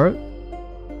break the turret,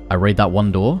 I raid that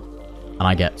one door, and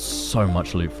I get so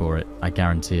much loot for it. I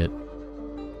guarantee it.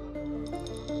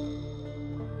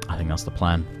 I think that's the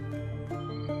plan.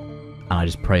 And I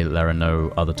just pray that there are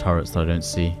no other turrets that I don't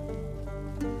see.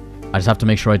 I just have to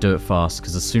make sure I do it fast,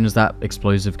 because as soon as that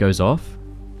explosive goes off,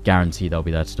 guarantee they'll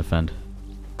be there to defend.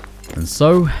 And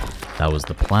so, that was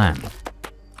the plan.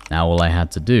 Now all I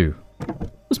had to do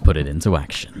was put it into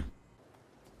action.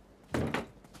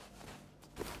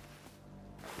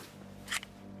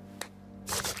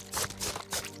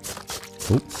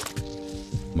 Oh,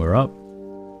 we're up.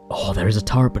 Oh, there is a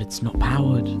turret, but it's not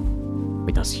powered.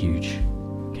 Wait, that's huge.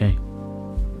 Okay.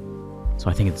 So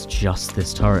I think it's just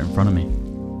this turret in front of me.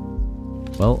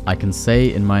 Well, I can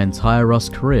say in my entire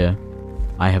Rust career,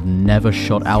 I have never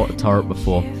shot out a turret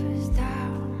before.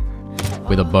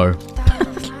 With a bow.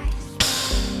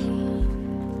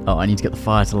 Oh, I need to get the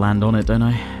fire to land on it, don't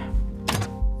I?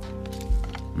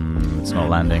 It's not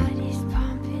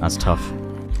landing. That's tough.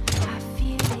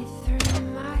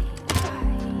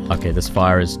 Okay, this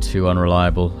fire is too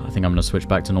unreliable. I think I'm going to switch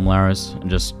back to normal arrows and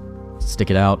just stick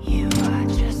it out.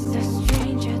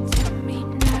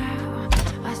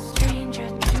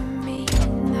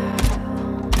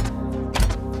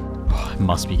 Oh, it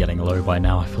must be getting low by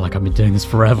now. I feel like I've been doing this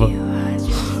forever.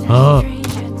 Oh,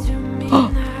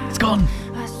 it's gone.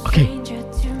 Okay.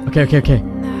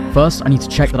 First, I need to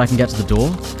check that I can get to the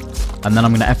door. And then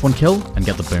I'm going to F1 kill and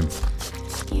get the boom.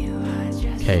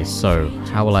 Okay, so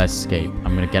how will I escape?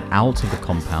 I'm going to get out of the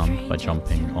compound by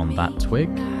jumping on that twig.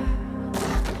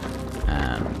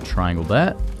 And triangle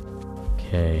there.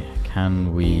 Okay,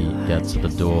 can we get to the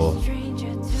door?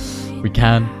 We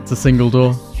can. It's a single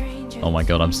door. Oh my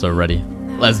god, I'm so ready.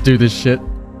 Let's do this shit.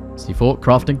 C4,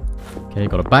 crafting. Okay,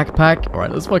 got a backpack.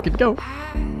 Alright, let's fucking go.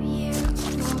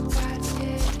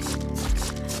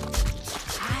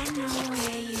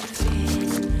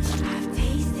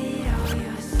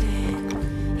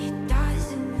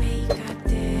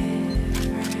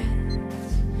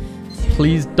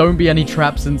 Please don't be any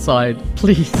traps inside.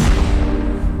 Please.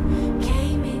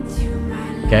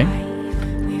 Okay.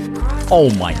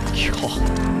 Oh my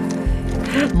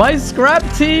god. My scrap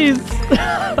teas.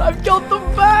 I've got them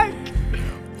back.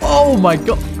 Oh my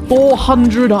god.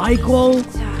 400 iQual.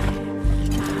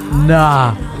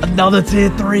 Nah. Another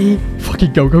tier 3.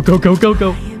 Fucking go.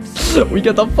 We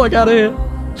get the fuck out of here.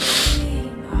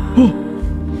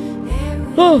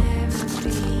 Go.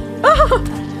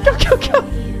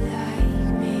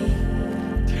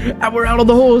 And we're out on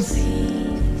the horse.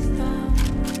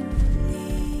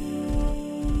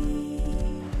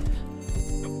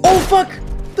 Oh fuck!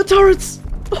 The turrets!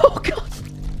 Oh god!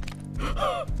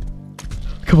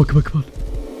 Come on.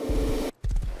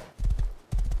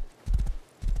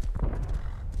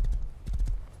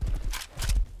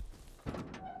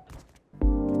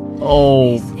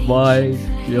 Oh my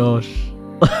gosh.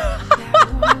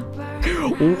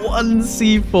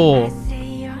 1c4.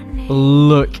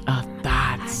 Look at that.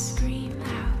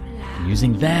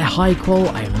 Using their high qual,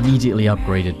 I immediately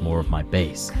upgraded more of my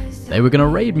base. They were going to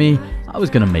raid me, I was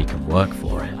going to make them work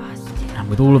for it. And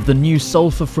with all of the new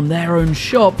sulfur from their own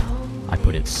shop, I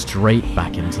put it straight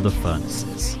back into the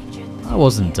furnaces. I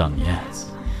wasn't done yet.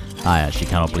 I actually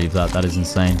cannot believe that. That is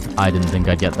insane. I didn't think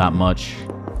I'd get that much.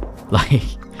 Like,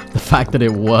 the fact that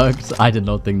it worked, I did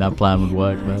not think that plan would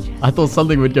work, man. I thought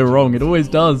something would go wrong. It always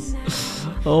does.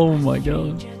 Oh my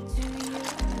god.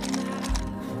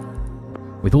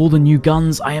 With all the new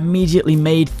guns, I immediately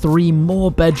made 3 more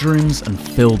bedrooms and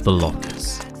filled the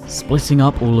lockers, splitting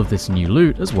up all of this new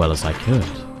loot as well as I could.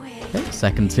 Okay,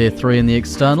 second tier 3 in the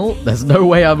external. There's no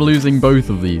way I'm losing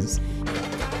both of these.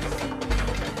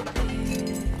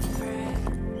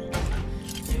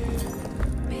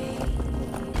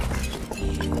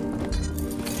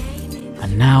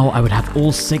 And now I would have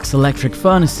all 6 electric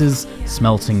furnaces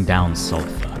smelting down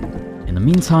sulfur. In the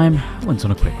meantime, I went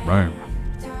on a quick roam.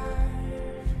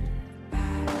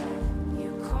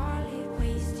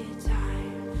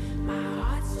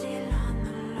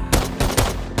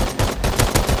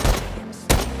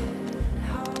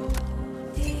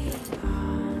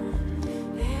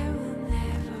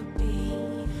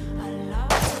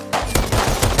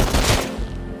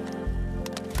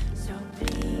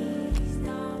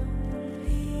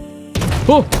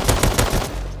 Oh!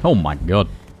 Oh my god.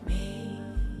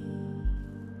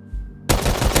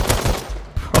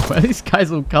 Bro, where are these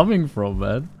guys all coming from,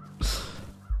 man?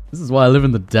 This is why I live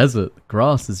in the desert. The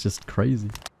grass is just crazy.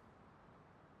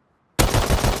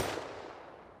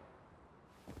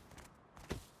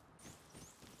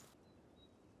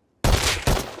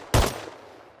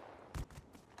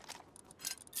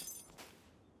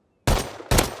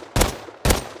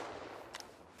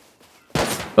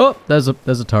 Oh, there's a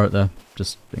turret there,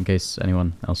 just in case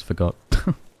anyone else forgot.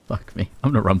 Fuck me,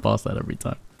 I'm gonna run past that every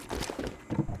time.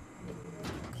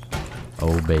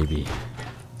 Oh baby,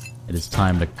 it is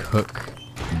time to cook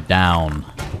down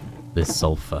this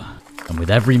sulfur. And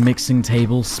with every mixing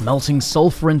table smelting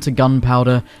sulfur into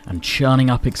gunpowder and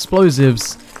churning up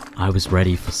explosives, I was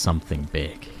ready for something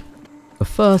big. But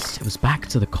first, it was back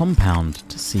to the compound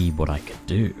to see what I could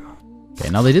do. Okay,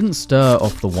 now they didn't stir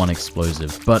off the one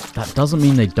explosive, but that doesn't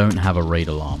mean they don't have a raid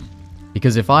alarm.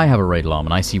 Because if I have a raid alarm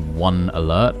and I see one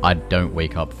alert, I don't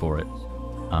wake up for it.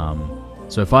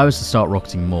 So if I was to start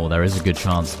rocketing more, there is a good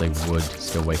chance they would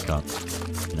still wake up.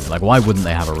 You know, like, why wouldn't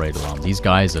they have a raid alarm? These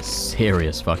guys are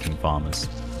serious fucking farmers.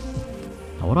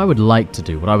 Now, what I would like to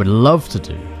do, what I would love to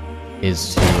do,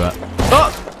 is to...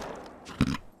 Oh!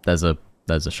 There's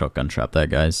a shotgun trap there,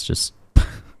 guys. Just...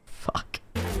 Fuck.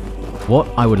 What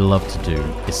I would love to do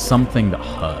is something that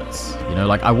hurts. You know,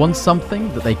 like, I want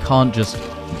something that they can't just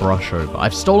brush over.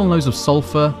 I've stolen loads of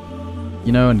sulfur,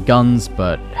 you know, and guns,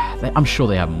 but I'm sure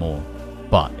they have more.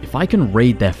 But if I can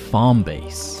raid their farm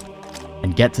base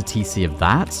and get to TC of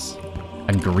that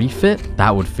and grief it,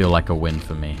 that would feel like a win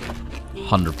for me.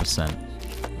 100%.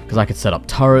 Because I could set up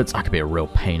turrets, I could be a real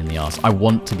pain in the ass. I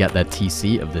want to get their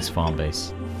TC of this farm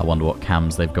base. I wonder what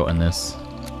cams they've got in this.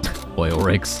 Oil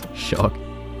rigs. Shock.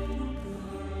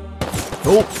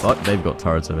 Oh, fuck, they've got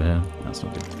turrets over here. That's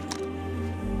not good.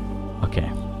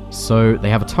 Okay, so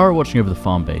they have a turret watching over the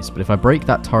farm base, but if I break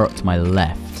that turret to my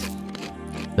left,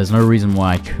 there's no reason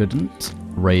why I couldn't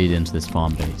raid into this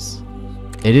farm base.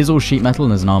 It is all sheet metal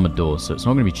and there's an armored door, so it's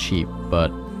not going to be cheap, but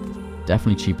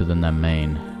definitely cheaper than their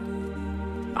main.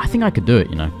 I think I could do it,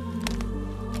 you know.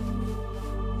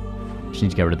 Just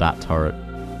need to get rid of that turret.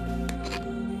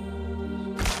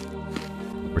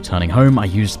 Returning home, I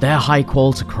used their high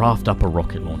qual to craft up a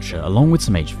rocket launcher, along with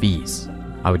some HVs.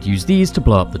 I would use these to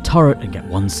blow up the turret and get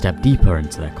one step deeper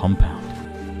into their compound.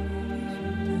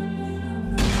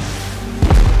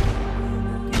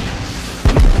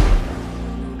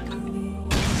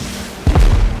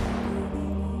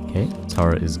 Okay,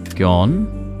 turret is gone.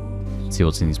 Let's see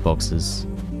what's in these boxes.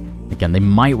 Again, they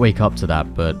might wake up to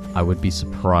that, but I would be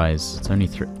surprised. It's only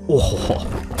 3.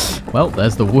 Oh! Well,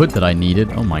 there's the wood that I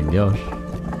needed. Oh my gosh.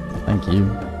 Thank you.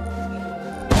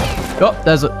 Oh,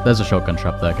 there's a shotgun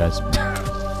trap there, guys.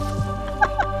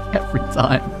 Every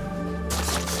time.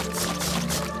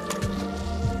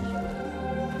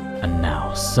 And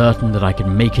now, certain that I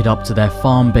can make it up to their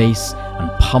farm base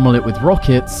and pummel it with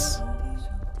rockets,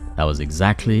 that was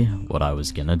exactly what I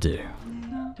was gonna do.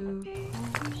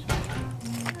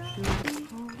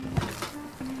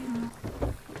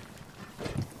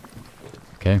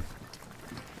 Okay.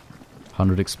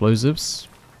 100 explosives.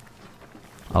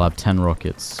 I'll have 10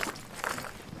 rockets.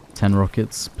 10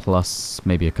 rockets plus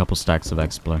maybe a couple stacks of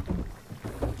Explo.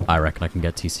 I reckon I can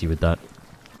get TC with that.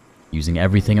 Using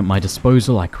everything at my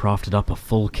disposal, I crafted up a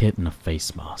full kit and a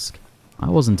face mask. I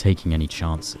wasn't taking any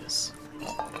chances.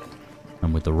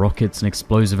 And with the rockets and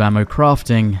explosive ammo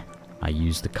crafting, I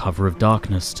used the cover of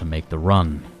darkness to make the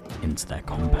run into their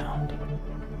compound.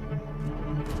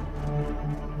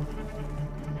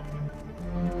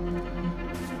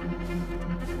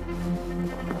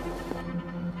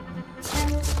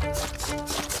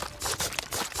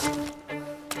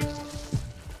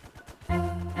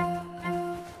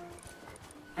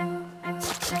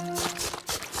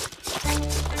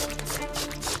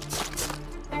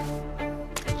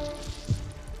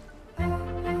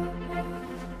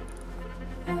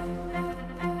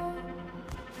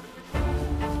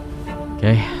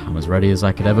 Okay, I'm as ready as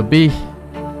I could ever be.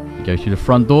 We go through the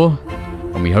front door,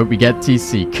 and we hope we get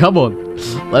TC. Come on,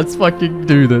 let's fucking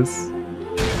do this.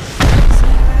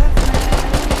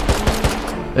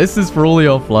 This is for all the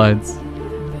offlines.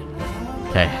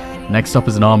 Okay, next up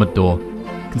is an armored door.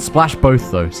 Can splash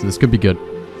both though, so this could be good.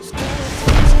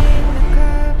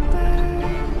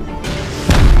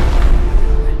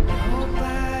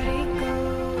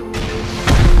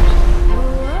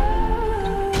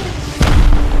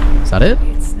 Is that it?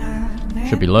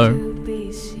 Should be low.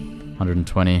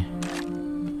 120.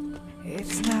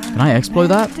 Can I explode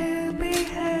that?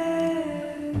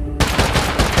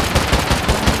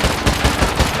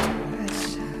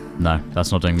 No,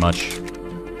 that's not doing much.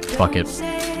 Fuck it.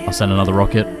 I'll send another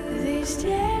rocket.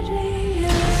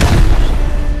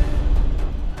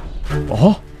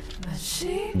 Oh?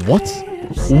 What?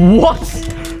 What?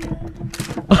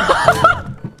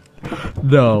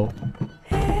 No.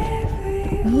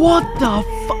 What the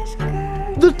fuck?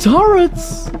 The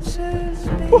turrets?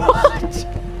 What?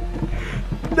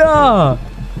 Nah.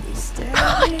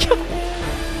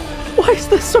 Why is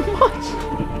there so much?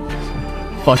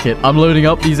 Fuck it. I'm loading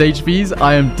up these HVs.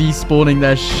 I am despawning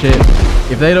their shit.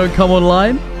 If they don't come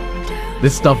online,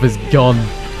 this stuff is gone.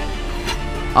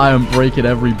 I am breaking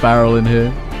every barrel in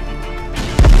here.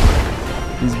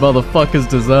 These motherfuckers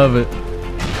deserve it.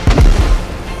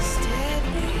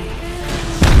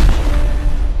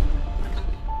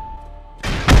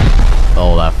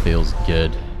 Oh, that feels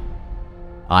good.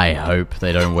 I hope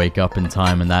they don't wake up in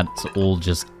time and that's all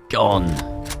just gone.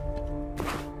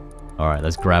 Alright,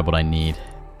 let's grab what I need.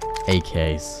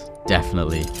 AKs.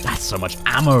 Definitely. That's so much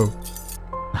ammo.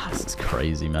 This is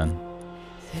crazy, man.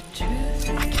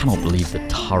 I cannot believe the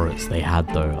turrets they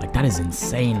had, though. Like, that is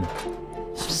insane.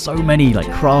 So many, like,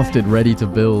 crafted, ready to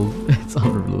build. It's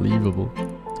unbelievable.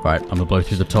 Alright, I'm gonna blow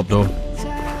through the top door.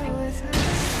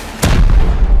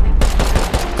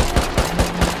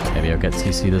 Maybe I'll get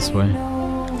CC this way.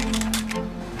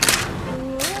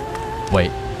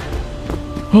 Wait.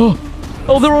 Oh,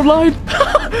 they're online!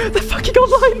 They're fucking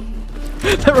online!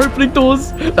 They're opening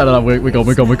doors! No, we're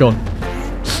gone.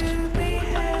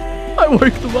 I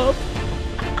woke them up.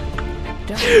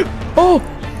 Oh!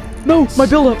 No, my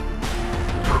build-up!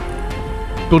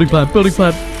 Building plan.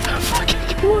 Fucking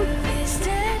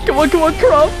come on,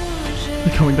 craft!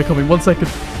 They're coming, 1 second.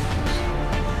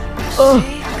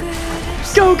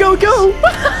 Go!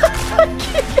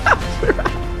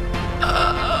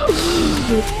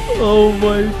 Oh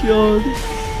my god.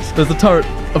 There's the turret.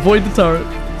 Avoid the turret.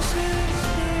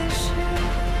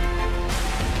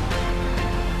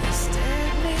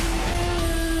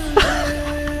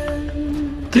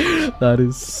 That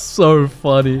is so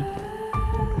funny.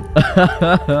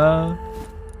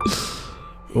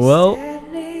 Well,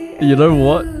 you know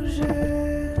what?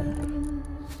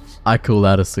 I call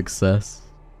that a success.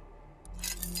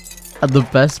 And the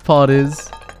best part is,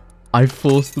 I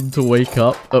forced them to wake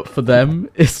up, but for them,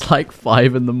 it's like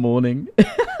 5 in the morning.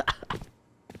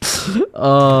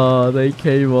 Oh, they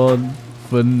came on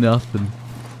for nothing.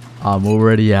 I'm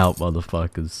already out,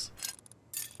 motherfuckers.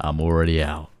 I'm already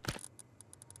out.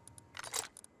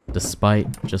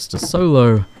 Despite just a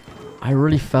solo, I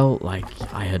really felt like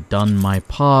I had done my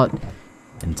part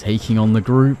in taking on the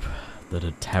group that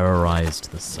had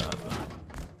terrorized the server.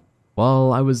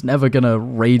 While I was never gonna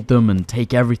raid them and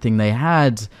take everything they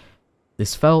had,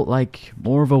 this felt like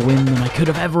more of a win than I could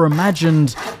have ever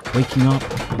imagined, waking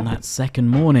up on that second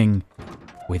morning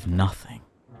with nothing.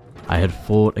 I had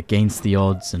fought against the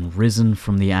odds and risen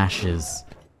from the ashes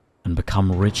and become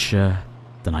richer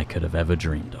than I could have ever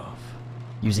dreamed of.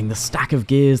 Using the stack of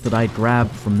gears that I'd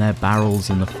grabbed from their barrels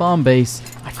in the farm base,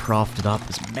 I crafted up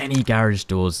as many garage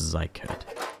doors as I could.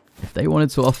 If they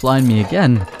wanted to offline me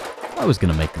again, I was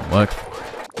going to make them work for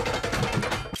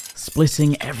it.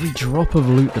 Splitting every drop of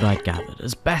loot that I'd gathered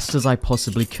as best as I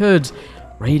possibly could,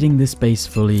 raiding this base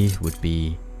fully would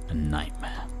be a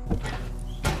nightmare.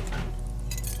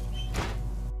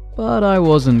 But I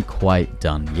wasn't quite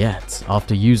done yet.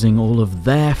 After using all of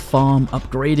their farm,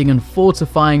 upgrading and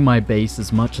fortifying my base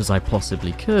as much as I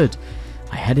possibly could,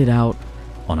 I headed out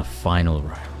on a final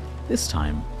round. This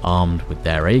time, armed with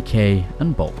their AK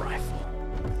and bolt rifle.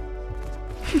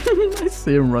 I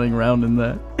see him running around in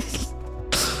there.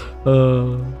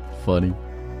 Funny.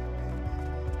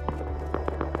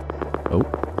 Oh.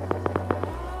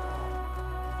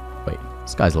 Wait,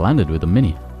 this guy's landed with a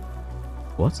mini.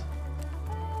 What?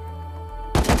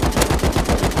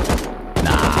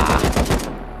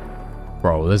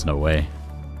 Bro, there's no way.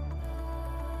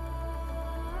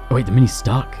 Oh wait, the mini's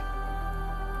stuck.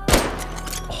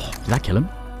 Oh, did that kill him?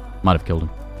 Might have killed him.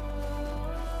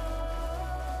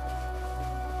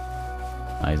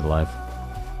 Nah, he's alive.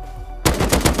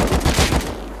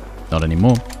 Not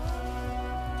anymore.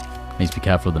 Needs to be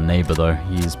careful of the neighbor though.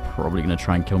 He's probably going to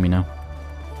try and kill me now.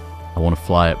 I want to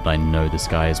fly it, but I know this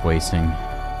guy is waiting.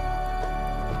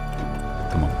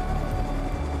 Come on.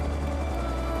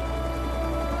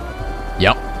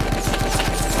 Yep.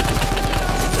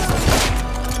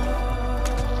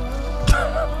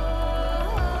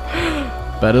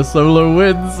 Better solo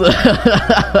wins.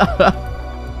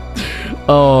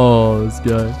 Oh, this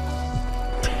guy.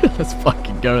 Let's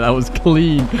fucking go. That was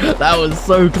clean. That was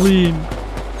so clean.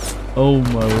 Oh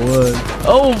my word.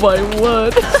 Oh my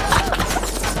word.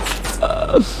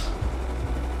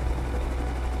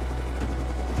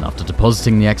 Enough to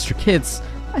depositing the extra kits,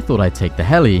 I thought I'd take the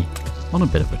heli on a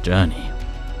bit of a journey.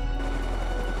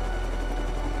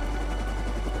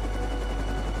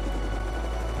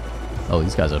 Oh,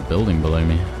 these guys are building below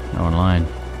me. They're online.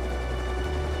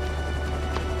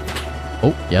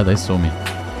 Oh, yeah, they saw me.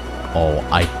 Oh,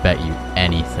 I bet you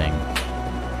anything.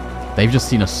 They've just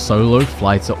seen a solo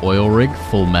fighter oil rig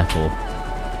full metal.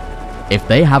 If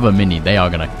they have a mini, they are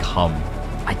going to come.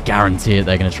 I guarantee it,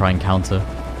 they're going to try and counter.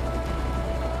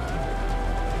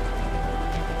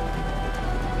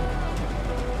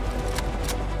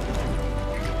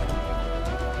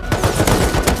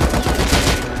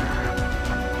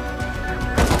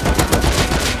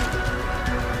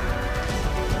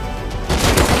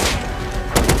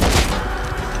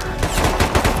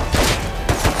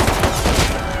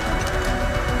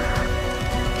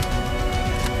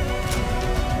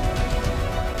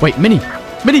 Wait, Mini!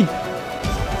 Mini!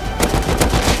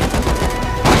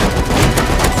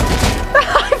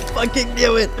 I fucking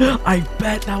knew it! I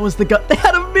bet that was the gun. They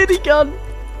had a minigun!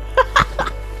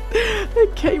 They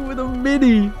came with a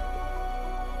mini!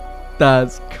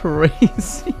 That's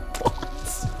crazy.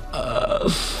 What?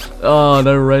 Oh,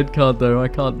 no red card though. I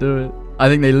can't do it. I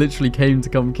think they literally came to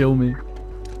come kill me.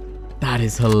 That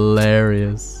is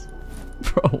hilarious.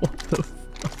 Bro, what the fuck?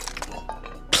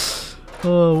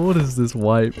 Oh, what is this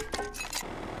wipe?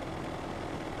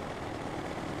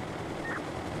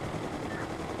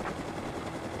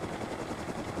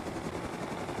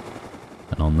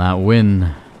 And on that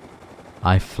win,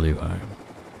 I flew home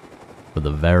for the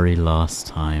very last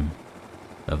time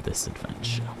of this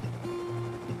adventure.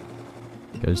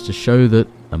 Goes to show that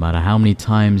no matter how many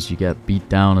times you get beat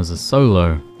down as a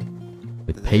solo,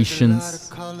 with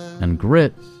patience and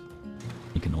grit,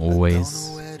 you can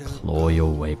always claw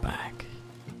your way back.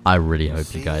 I really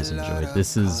hope you guys enjoyed.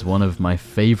 This is one of my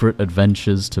favorite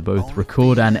adventures to both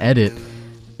record and edit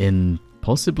in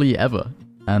possibly ever.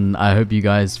 And I hope you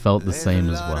guys felt the same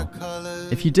as well.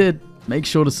 If you did, make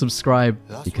sure to subscribe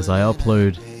because I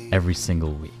upload every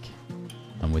single week.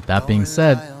 And with that being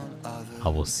said, I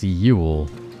will see you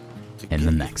all in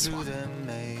the next one.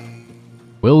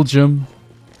 WILLJUM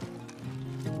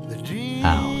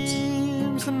out.